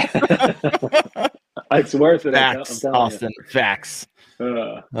marines.com. It's worth it. Facts, Austin. You. Facts. I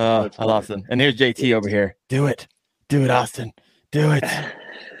love Austin. And here's JT over here. Do it. Do it, Austin. Do it.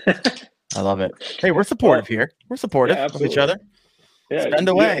 I love it. Hey, we're supportive here. We're supportive of each other. Yeah, spend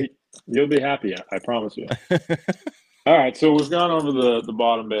away. You'll be happy. I promise you. All right, so we've gone over the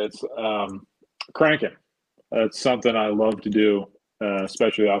bottom baits. Cranking. That's something I love to do,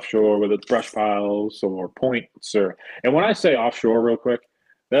 especially offshore, whether it's brush piles or points. And when I say offshore, real quick,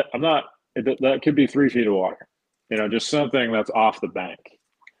 that could be 3 feet of water. Just something that's off the bank.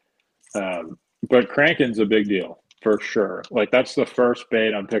 But cranking's a big deal for sure. Like that's the first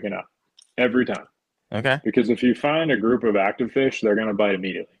bait I'm picking up every time. Okay. Because if you find a group of active fish, they're going to bite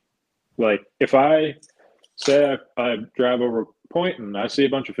immediately. Like if I say I drive over a point and I see a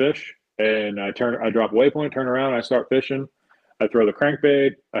bunch of fish and I drop a waypoint, turn around, I start fishing. I throw the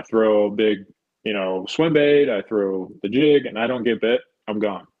crankbait, I throw a big, swim bait, I throw the jig, and I don't get bit, I'm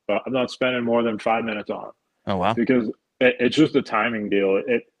gone. But I'm not spending more than 5 minutes on it. Oh, wow. Because it's just a timing deal.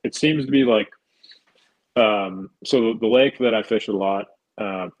 It seems to be like, so the lake that I fish a lot,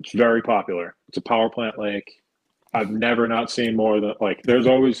 it's very popular. It's a power plant lake. I've never not seen more than there's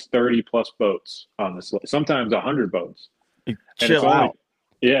always 30 plus boats on this lake. Sometimes 100 boats. Chill out.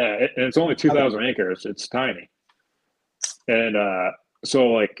 And it's only 2,000 acres. It's tiny. And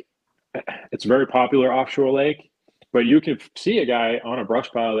so it's a very popular offshore lake, but you can see a guy on a brush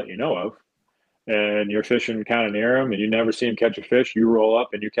pile that you know of, and you're fishing kind of near him and you never see him catch a fish. You roll up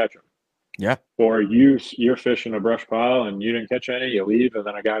and you catch him. Yeah. Or you're fishing a brush pile and you didn't catch any, you leave, and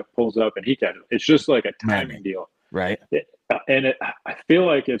then a guy pulls up and he catches it. It's just like a timing deal. Right. And I feel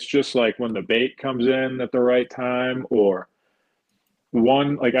like it's just like when the bait comes in at the right time, or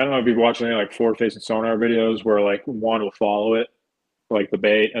one, like, I don't know if you've watched any like forward facing sonar videos where like one will follow it, like the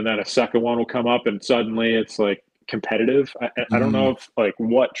bait, and then a second one will come up and suddenly it's like competitive. I don't know if like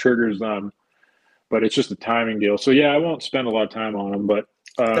what triggers them, but it's just a timing deal. So yeah, I won't spend a lot of time on them, but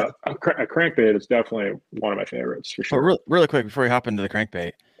a crankbait is definitely one of my favorites for sure. But really quick before we hop into the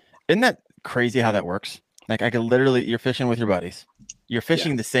crankbait, isn't that crazy how that works? Like I could literally, you're fishing with your buddies, you're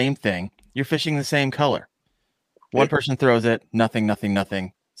fishing the same thing, you're fishing the same color. One person throws it,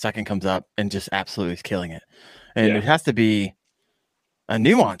 nothing. Second comes up and just absolutely is killing it. And it has to be a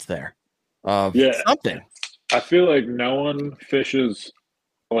nuance there of something. I feel like no one fishes,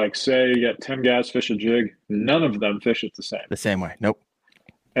 like say you got 10 guys fish a jig, none of them fish it the same way. Nope.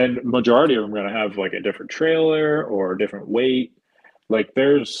 And majority of them are going to have like a different trailer or a different weight. Like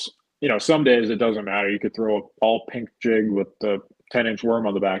there's, some days it doesn't matter. You could throw an all pink jig with the 10-inch worm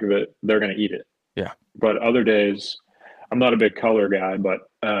on the back of it. They're going to eat it. Yeah. But other days, I'm not a big color guy, but,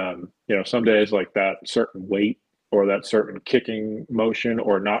 some days like that certain weight or that certain kicking motion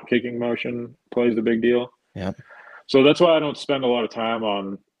or not kicking motion plays a big deal. Yeah. So that's why I don't spend a lot of time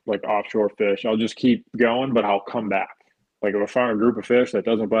on like offshore fish. I'll just keep going, but I'll come back. Like if I find a group of fish that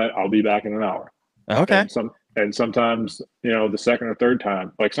doesn't bite, I'll be back in an hour. Okay. And sometimes, the second or third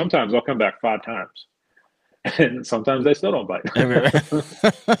time, like sometimes I'll come back 5 times. And sometimes they still don't bite.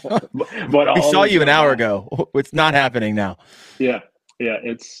 but I saw you an hour ago. It's not happening now. Yeah.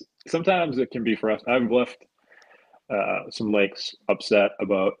 It's sometimes it can be frustrating. I've left some lakes upset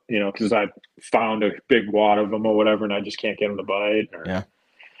about, because I found a big wad of them or whatever, and I just can't get them to bite.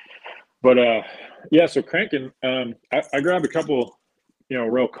 But so cranking, I grabbed a couple,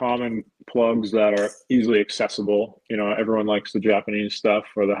 real common plugs that are easily accessible. Everyone likes the Japanese stuff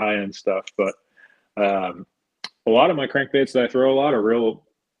or the high end stuff, but a lot of my crankbaits that I throw a lot are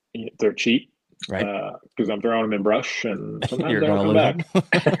they're cheap, right? Because I'm throwing them in brush and sometimes You're they don't come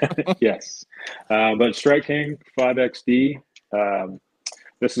back. Yes. But Strike King 5XD,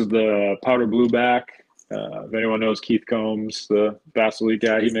 this is the powder blue back. If anyone knows Keith Combs, the Bass Elite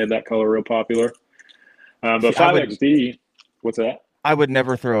guy, he made that color real popular. But 5XD, what's that? I would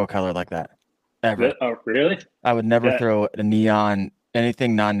never throw a color like that, ever. Oh, really? I would never throw a neon,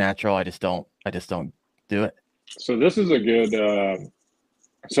 anything non-natural. I just don't do it. So this is a good,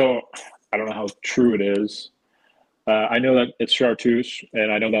 so I don't know how true it is. I know that it's chartreuse,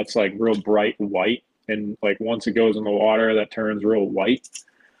 and I know that's like real bright white. And like once it goes in the water, that turns real white.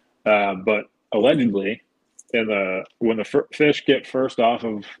 But allegedly, when the fish get first off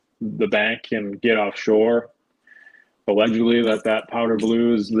of the bank and get offshore, allegedly that powder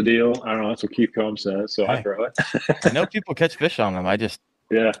blue is the deal. I don't know. That's what Keith Combs says, so I throw it. I know people catch fish on them.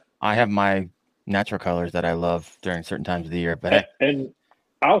 I have my natural colors that I love during certain times of the year, but and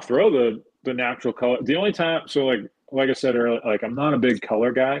I'll throw the natural color. The only time, so like I said earlier, like I'm not a big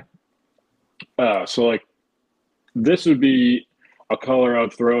color guy. So like this would be a color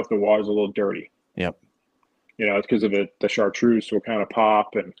I'd throw if the water's a little dirty. Yep. It's because of the chartreuse will kind of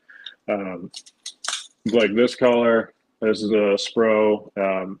pop, and like this color. This is a Spro,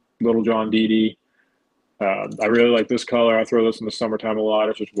 Little John Dede. I really like this color. I throw this in the summertime a lot.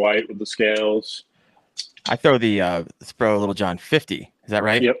 It's just white with the scales. I throw the Spro Little John 50. Is that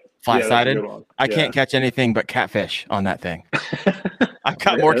right? Yep. Flat-sided. I can't catch anything but catfish on that thing. I've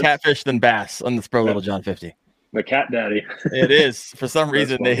got more catfish than bass on the Spro Little John 50. The cat daddy. It is. For some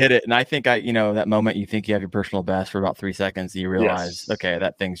reason, they hit it. And I think that moment you think you have your personal best for about 3 seconds, and you realize, okay,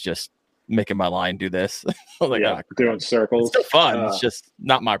 that thing's just making my line do this. Doing circles. It's still fun. It's just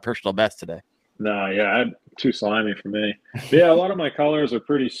not my personal best today. No, too slimy for me. Yeah, a lot of my colors are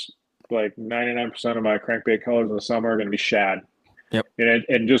pretty, like 99% of my crankbait colors in the summer are going to be shad. Yep.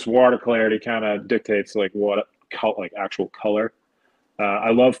 And just water clarity kind of dictates like what actual color.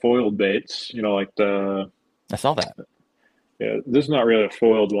 I love foiled baits. Like I saw that. Yeah, this is not really a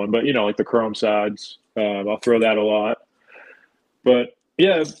foiled one, but like the chrome sides. I'll throw that a lot. But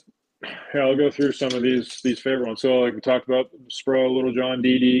yeah, I'll go through some of these favorite ones. So like we talked about Spro Little John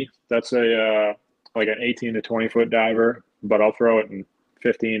Dede. That's a like an 18 to 20 foot diver, but I'll throw it in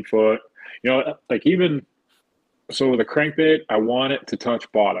 15 foot. Like even so with a crankbait, I want it to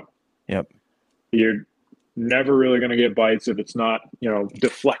touch bottom. Yep. You're never really going to get bites if it's not,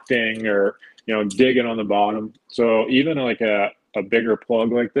 deflecting or, digging on the bottom. So even like a bigger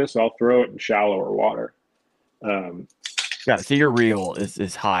plug like this, I'll throw it in shallower water. So your reel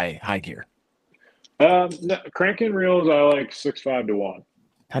is high gear. No, cranking reels, I like 6.5 to 1.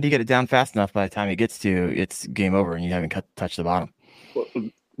 How do you get it down fast enough by the time it gets to it's game over and you haven't touched the bottom?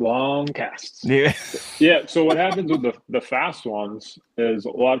 long casts. Yeah. Yeah. So what happens with the fast ones is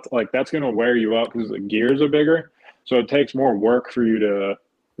a lot like that's going to wear you out because the gears are bigger. So it takes more work for you to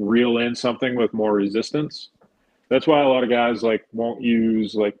reel in something with more resistance. That's why a lot of guys like won't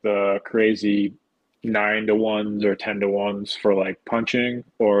use like the crazy 9-to-1s or 10-to-1s for like punching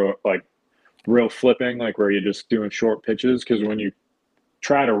or like real flipping, like where you're just doing short pitches. Because when you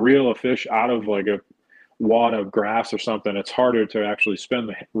try to reel a fish out of like a wad of grass or something, it's harder to actually spin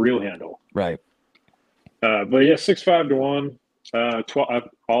the reel handle. Right. But yeah, 6.5-to-1. 12.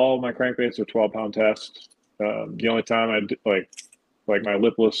 All my crankbaits are 12-pound tests. The only time I like my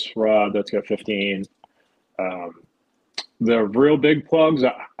lipless rod that's got 15. The real big plugs,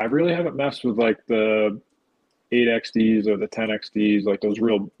 I really haven't messed with like the 8XDs or the 10XDs, like those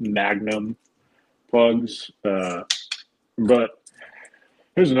real Magnum plugs. But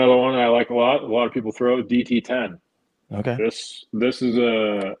here's another one I like a lot. A lot of people throw DT10. Okay.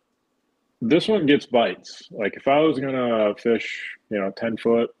 This one gets bites. Like if I was gonna fish, 10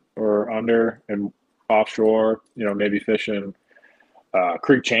 foot or under and offshore, maybe fishing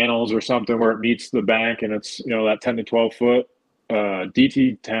creek channels or something where it meets the bank and it's that 10 to 12 foot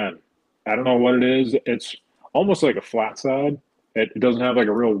DT10. I don't know what it is. It's almost like a flat side. It doesn't have like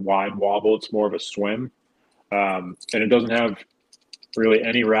a real wide wobble. It's more of a swim, and it doesn't have really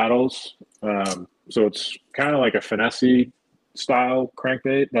any rattles. So it's kind of like a finessey style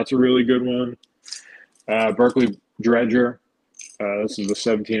crankbait. That's a really good one. Berkeley Dredger. This is a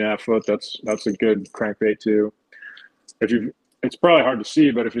 17.5 foot. That's a good crankbait too. It's probably hard to see,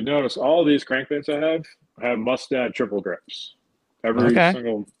 but if you notice, all these crankbaits I have Mustad triple grips. Every Okay.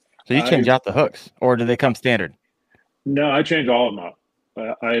 single. So you change out the hooks, or do they come standard? No, I change all of them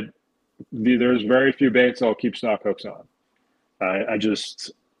up. There's very few baits I'll keep stock hooks on.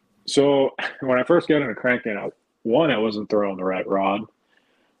 So when I first got into cranking, I wasn't throwing the right rod,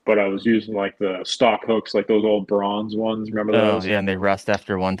 but I was using like the stock hooks, like those old bronze ones. Remember those? Oh, yeah, and they rust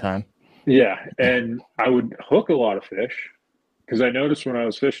after one time. Yeah, and I would hook a lot of fish because I noticed when I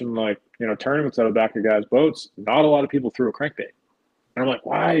was fishing like tournaments out of the back of guys' boats, not a lot of people threw a crankbait. And I'm like,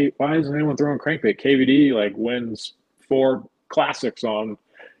 why isn't anyone throwing crankbait? KVD like wins 4 classics on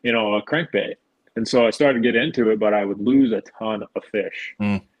a crankbait. And so I started to get into it, but I would lose a ton of fish.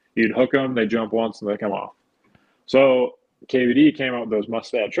 You'd hook them, they jump once, and they come off. So KVD came out with those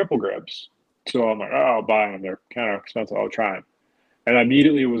Mustad triple grips. So I'm like, oh, I'll buy them. They're kind of expensive. I'll try them. And I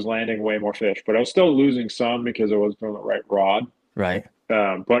immediately was landing way more fish. But I was still losing some because I wasn't throwing the right rod. Right.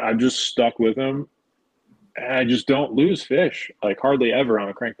 But I just stuck with them. And I just don't lose fish, like hardly ever on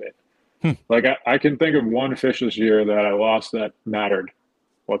a crankbait. Like I can think of one fish this year that I lost that mattered.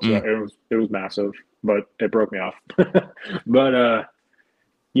 It was massive, but it broke me off. But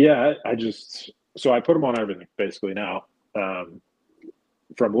yeah, so I put them on everything basically now, from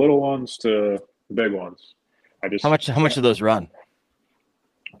little ones to big ones. How much do those run?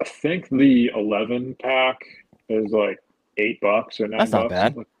 I think the 11 pack is like $8 or $9. That's not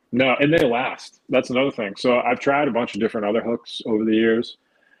bad. No, and they last. That's another thing. So I've tried a bunch of different other hooks over the years,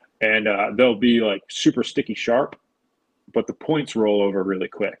 and they'll be like super sticky sharp, but the points roll over really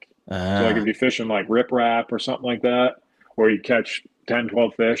quick. So like if you're fishing like riprap or something like that, where you catch 10,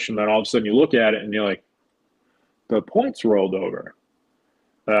 12 fish, and then all of a sudden you look at it and you're like, the points rolled over.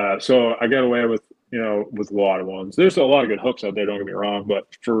 So I got away with a lot of ones. There's a lot of good hooks out there, don't get me wrong, but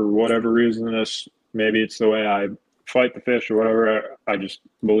for whatever reason, maybe it's the way I fight the fish or whatever, I just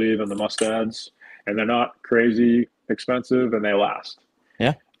believe in the Mustads, and they're not crazy expensive and they last.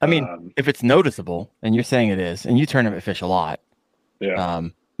 Yeah. I mean, if it's noticeable, and you're saying it is, and you tournament fish a lot. Yeah.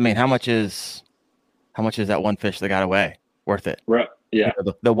 I mean, how much is that one fish that got away worth it? Right. Yeah.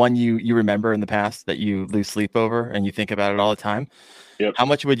 The one you remember in the past that you lose sleep over and you think about it all the time. Yep. How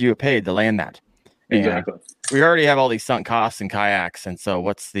much would you have paid to land that? Exactly. And we already have all these sunk costs in kayaks, and so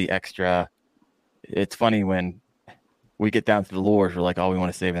what's the extra? It's funny when we get down to the lures, we're like, oh, we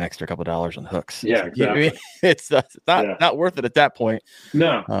want to save an extra couple dollars on the hooks. Yeah, exactly. It's not worth it at that point.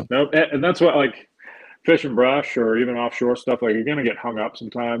 No, and that's what, like, fish and brush or even offshore stuff, like, you're going to get hung up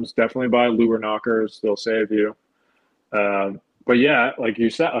sometimes. Definitely buy lure knockers. They'll save you. But yeah, like you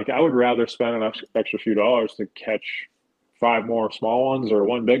said, like, I would rather spend an extra few dollars to catch 5 more small ones or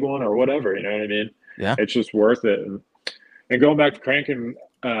 1 big one or whatever, you know what I mean? Yeah. It's just worth it. And going back to cranking,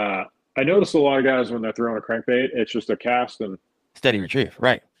 I notice a lot of guys when they're throwing a crankbait, it's just a cast and steady retrieve.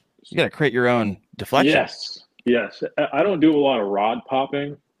 Right. You got to create your own deflection. Yes. I don't do a lot of rod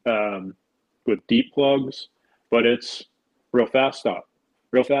popping with deep plugs, but it's real fast stop,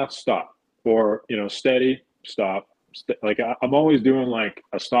 or, steady stop. Like I'm always doing like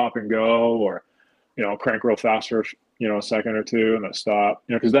a stop and go, or, crank real fast for, a second or two and then stop,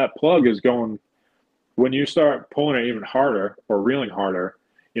 because that plug is going, when you start pulling it even harder or reeling harder,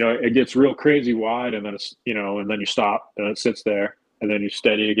 it gets real crazy wide, and then it's, and then you stop and it sits there, and then you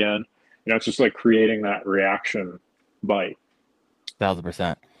steady again. It's just like creating that reaction bite.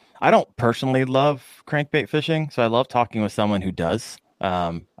 1,000%. I don't personally love crankbait fishing, so I love talking with someone who does.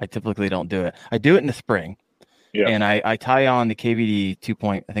 I typically don't do it. I do it in the spring. Yeah. And I tie on the KVD 2.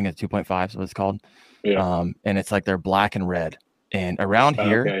 I think it's 2.5 is what it's called. Yeah. And it's like they're black and red. And around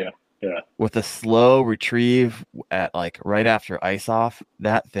here, with a slow retrieve at like right after ice off,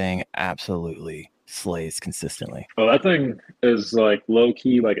 that thing absolutely slays consistently. Oh, that thing is like low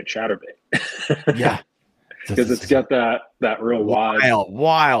key like a chatterbait. Yeah. Because it's got that real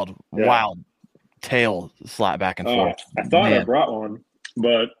wild tail slap back and forth. I thought I brought one,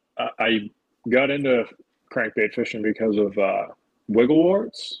 but I got into crankbait fishing because of wiggle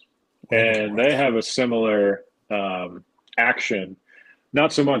warts, and they have a similar action,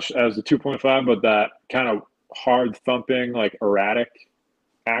 not so much as the 2.5, but that kind of hard thumping, like erratic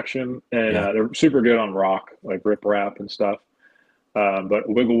action, and they're super good on rock, like rip wrap and stuff. But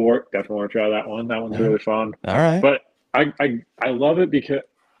wiggle wart, definitely want to try that one. That one's really fun. All right. But I love it because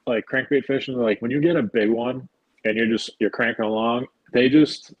like crankbait fishing, like when you get a big one and you're cranking along, they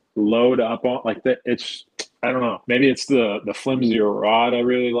just load up on like that. It's, I don't know, maybe it's the flimsier rod I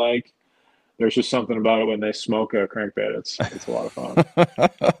really like. There's just something about it when they smoke a crankbait. It's a lot of fun.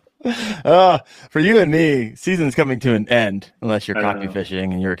 For you and me, season's coming to an end unless you're crappie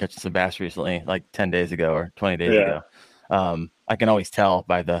fishing and you were catching some bass recently, like 10 days ago or 20 days ago. I can always tell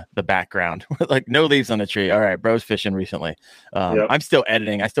by the background, like no leaves on the tree. All right, bro's fishing recently. I'm still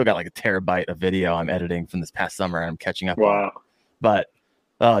editing. I still got like a terabyte of video I'm editing from this past summer, and I'm catching up. Wow. But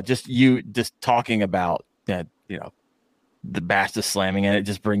just talking about the bass just slamming in it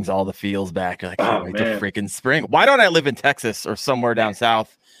just brings all the feels back. You're like, oh, wait till freaking spring. Why don't I live in Texas or somewhere down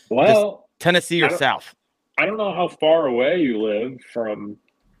south? Well, just Tennessee or south. I don't know how far away you live from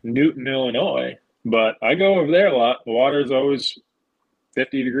Newton, Illinois. But I go over there a lot. The water's always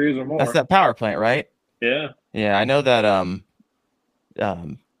 50 degrees or more. That's that power plant, right? Yeah. Yeah, I know that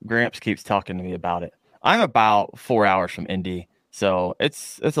Gramps keeps talking to me about it. I'm about 4 hours from Indy, so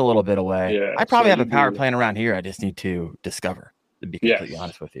it's a little bit away. Yeah, I probably have a power plant around here I just need to discover, to be completely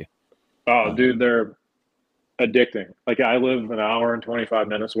honest with you. Oh, dude, they're addicting. Like I live an hour and 25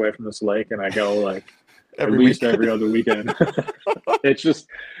 minutes away from this lake, and I go like at least every other weekend. It's just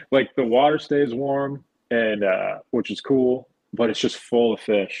like the water stays warm, and which is cool, but it's just full of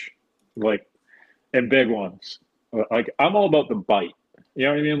fish, like, and big ones. Like I'm all about the bite. You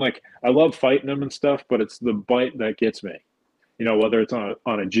know what I mean? Like I love fighting them and stuff, but it's the bite that gets me. Whether it's on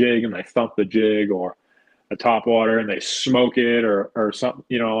a jig and they thump the jig, or a topwater and they smoke it, or something.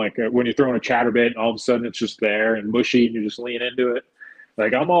 Like when you're throwing a chatterbait and all of a sudden it's just there and mushy and you just lean into it.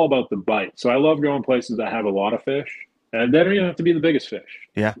 Like I'm all about the bite. So I love going places that have a lot of fish, and they don't even have to be the biggest fish.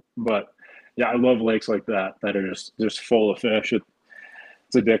 Yeah. But yeah, I love lakes like that are just full of fish.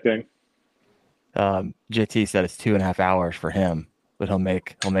 It's addicting. JT said it's 2.5 hours for him, but he'll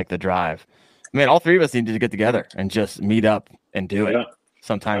make the drive. Man, all three of us need to get together and just meet up and do it.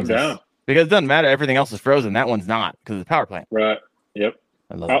 Sometimes because it doesn't matter. Everything else is frozen. That one's not because it's a power plant. Right. Yep.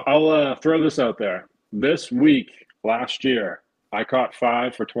 I'll throw this out there. This week, last year, I caught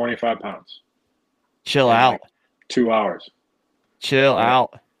 5 for 25 pounds. Chill out. Like 2 hours. Chill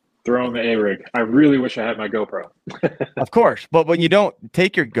out. Throwing the A-rig. I really wish I had my GoPro. Of course. But when you don't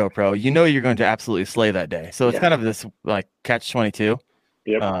take your GoPro, you're going to absolutely slay that day. So it's kind of this like catch-22.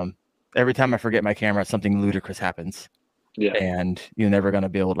 Yep. Every time I forget my camera, something ludicrous happens. Yeah. And you're never going to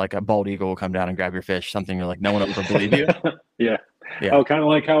be able to, like a bald eagle will come down and grab your fish. Something you're like, no one will ever believe you. Yeah. Oh, kind of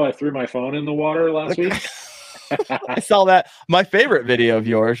like how I threw my phone in the water last week. I saw that. My favorite video of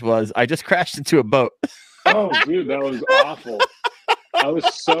yours was I just crashed into a boat. Oh, dude, that was awful. I was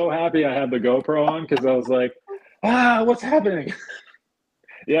so happy I had the GoPro on because I was like, what's happening?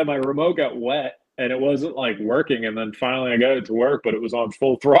 Yeah, my remote got wet and it wasn't like working. And then finally I got it to work, but it was on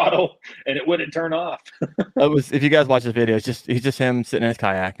full throttle and it wouldn't turn off. If you guys watch this video, it's just him sitting in his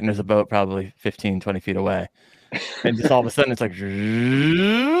kayak and there's a boat probably 15, 20 feet away. And just all of a sudden it's like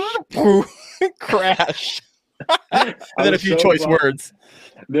crash. And then a few choice words.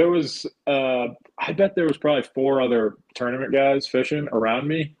 There was I bet there was probably 4 other tournament guys fishing around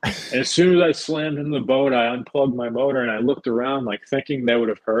me. And as soon as I slammed in the boat, I unplugged my motor and I looked around like thinking they would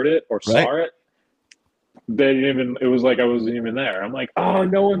have heard it or saw it. They didn't even, it was like I wasn't even there. I'm like, oh,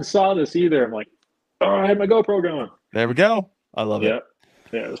 no one saw this either. I'm like, oh, I had my GoPro going. There we go. I love it.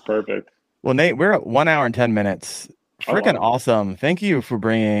 Yeah, it was perfect. Well, Nate, we're at 1 hour and 10 minutes. Freaking awesome. Thank you for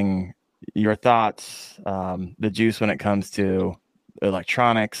bringing your thoughts, the juice when it comes to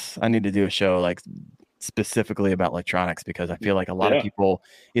electronics. I need to do a show like specifically about electronics because I feel like a lot of people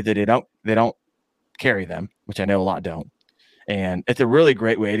either they don't carry them, which I know a lot don't. And it's a really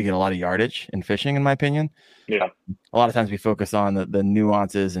great way to get a lot of yardage in fishing, in my opinion. Yeah. A lot of times we focus on the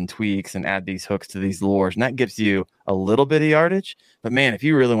nuances and tweaks and add these hooks to these lures, and that gives you a little bit of yardage. But man, if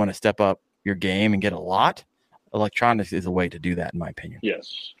you really want to step up your game and get a lot, electronics is a way to do that, in my opinion.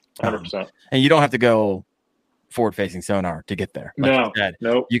 Yes, 100%. And you don't have to go forward-facing sonar to get there. Like you said,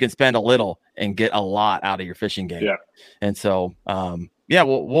 you can spend a little and get a lot out of your fishing game. Yeah. And so,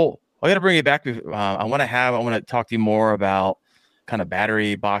 I got to bring you back. I want to talk to you more about kind of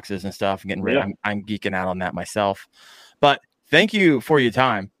battery boxes and stuff and getting rid of. I'm geeking out on that myself. But thank you for your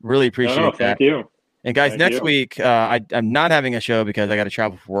time. Really appreciate that. Thank you. And guys, next week, I'm not having a show because I got to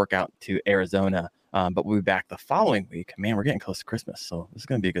travel for work out to Arizona. But we'll be back the following week. Man, we're getting close to Christmas, so this is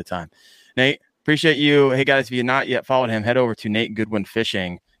going to be a good time. Nate, appreciate you. Hey, guys, if you're not yet followed him, head over to Nate Goodwin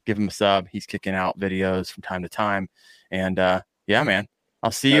Fishing. Give him a sub. He's kicking out videos from time to time. And, man, I'll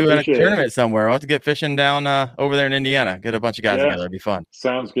see you at a tournament somewhere. I'll have to get fishing down over there in Indiana. Get a bunch of guys together. It'd be fun.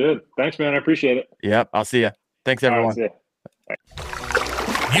 Sounds good. Thanks, man. I appreciate it. Yep, I'll see you. Thanks, everyone.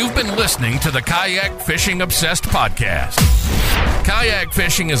 You've been listening to the Kayak Fishing Obsessed podcast. Kayak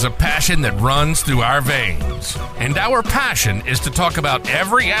fishing is a passion that runs through our veins, and our passion is to talk about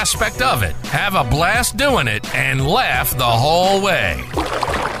every aspect of it, have a blast doing it, and laugh the whole way.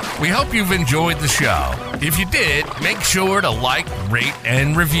 We hope you've enjoyed the show. If you did, make sure to like, rate,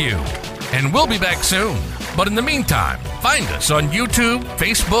 and review. And we'll be back soon. But in the meantime, find us on YouTube,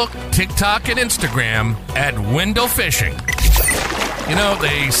 Facebook, TikTok, and Instagram at Window Fishing. You know,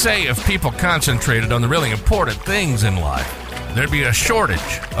 they say if people concentrated on the really important things in life, there'd be a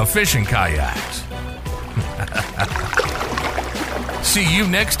shortage of fishing kayaks. See you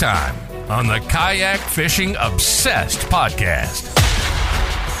next time on the Kayak Fishing Obsessed podcast.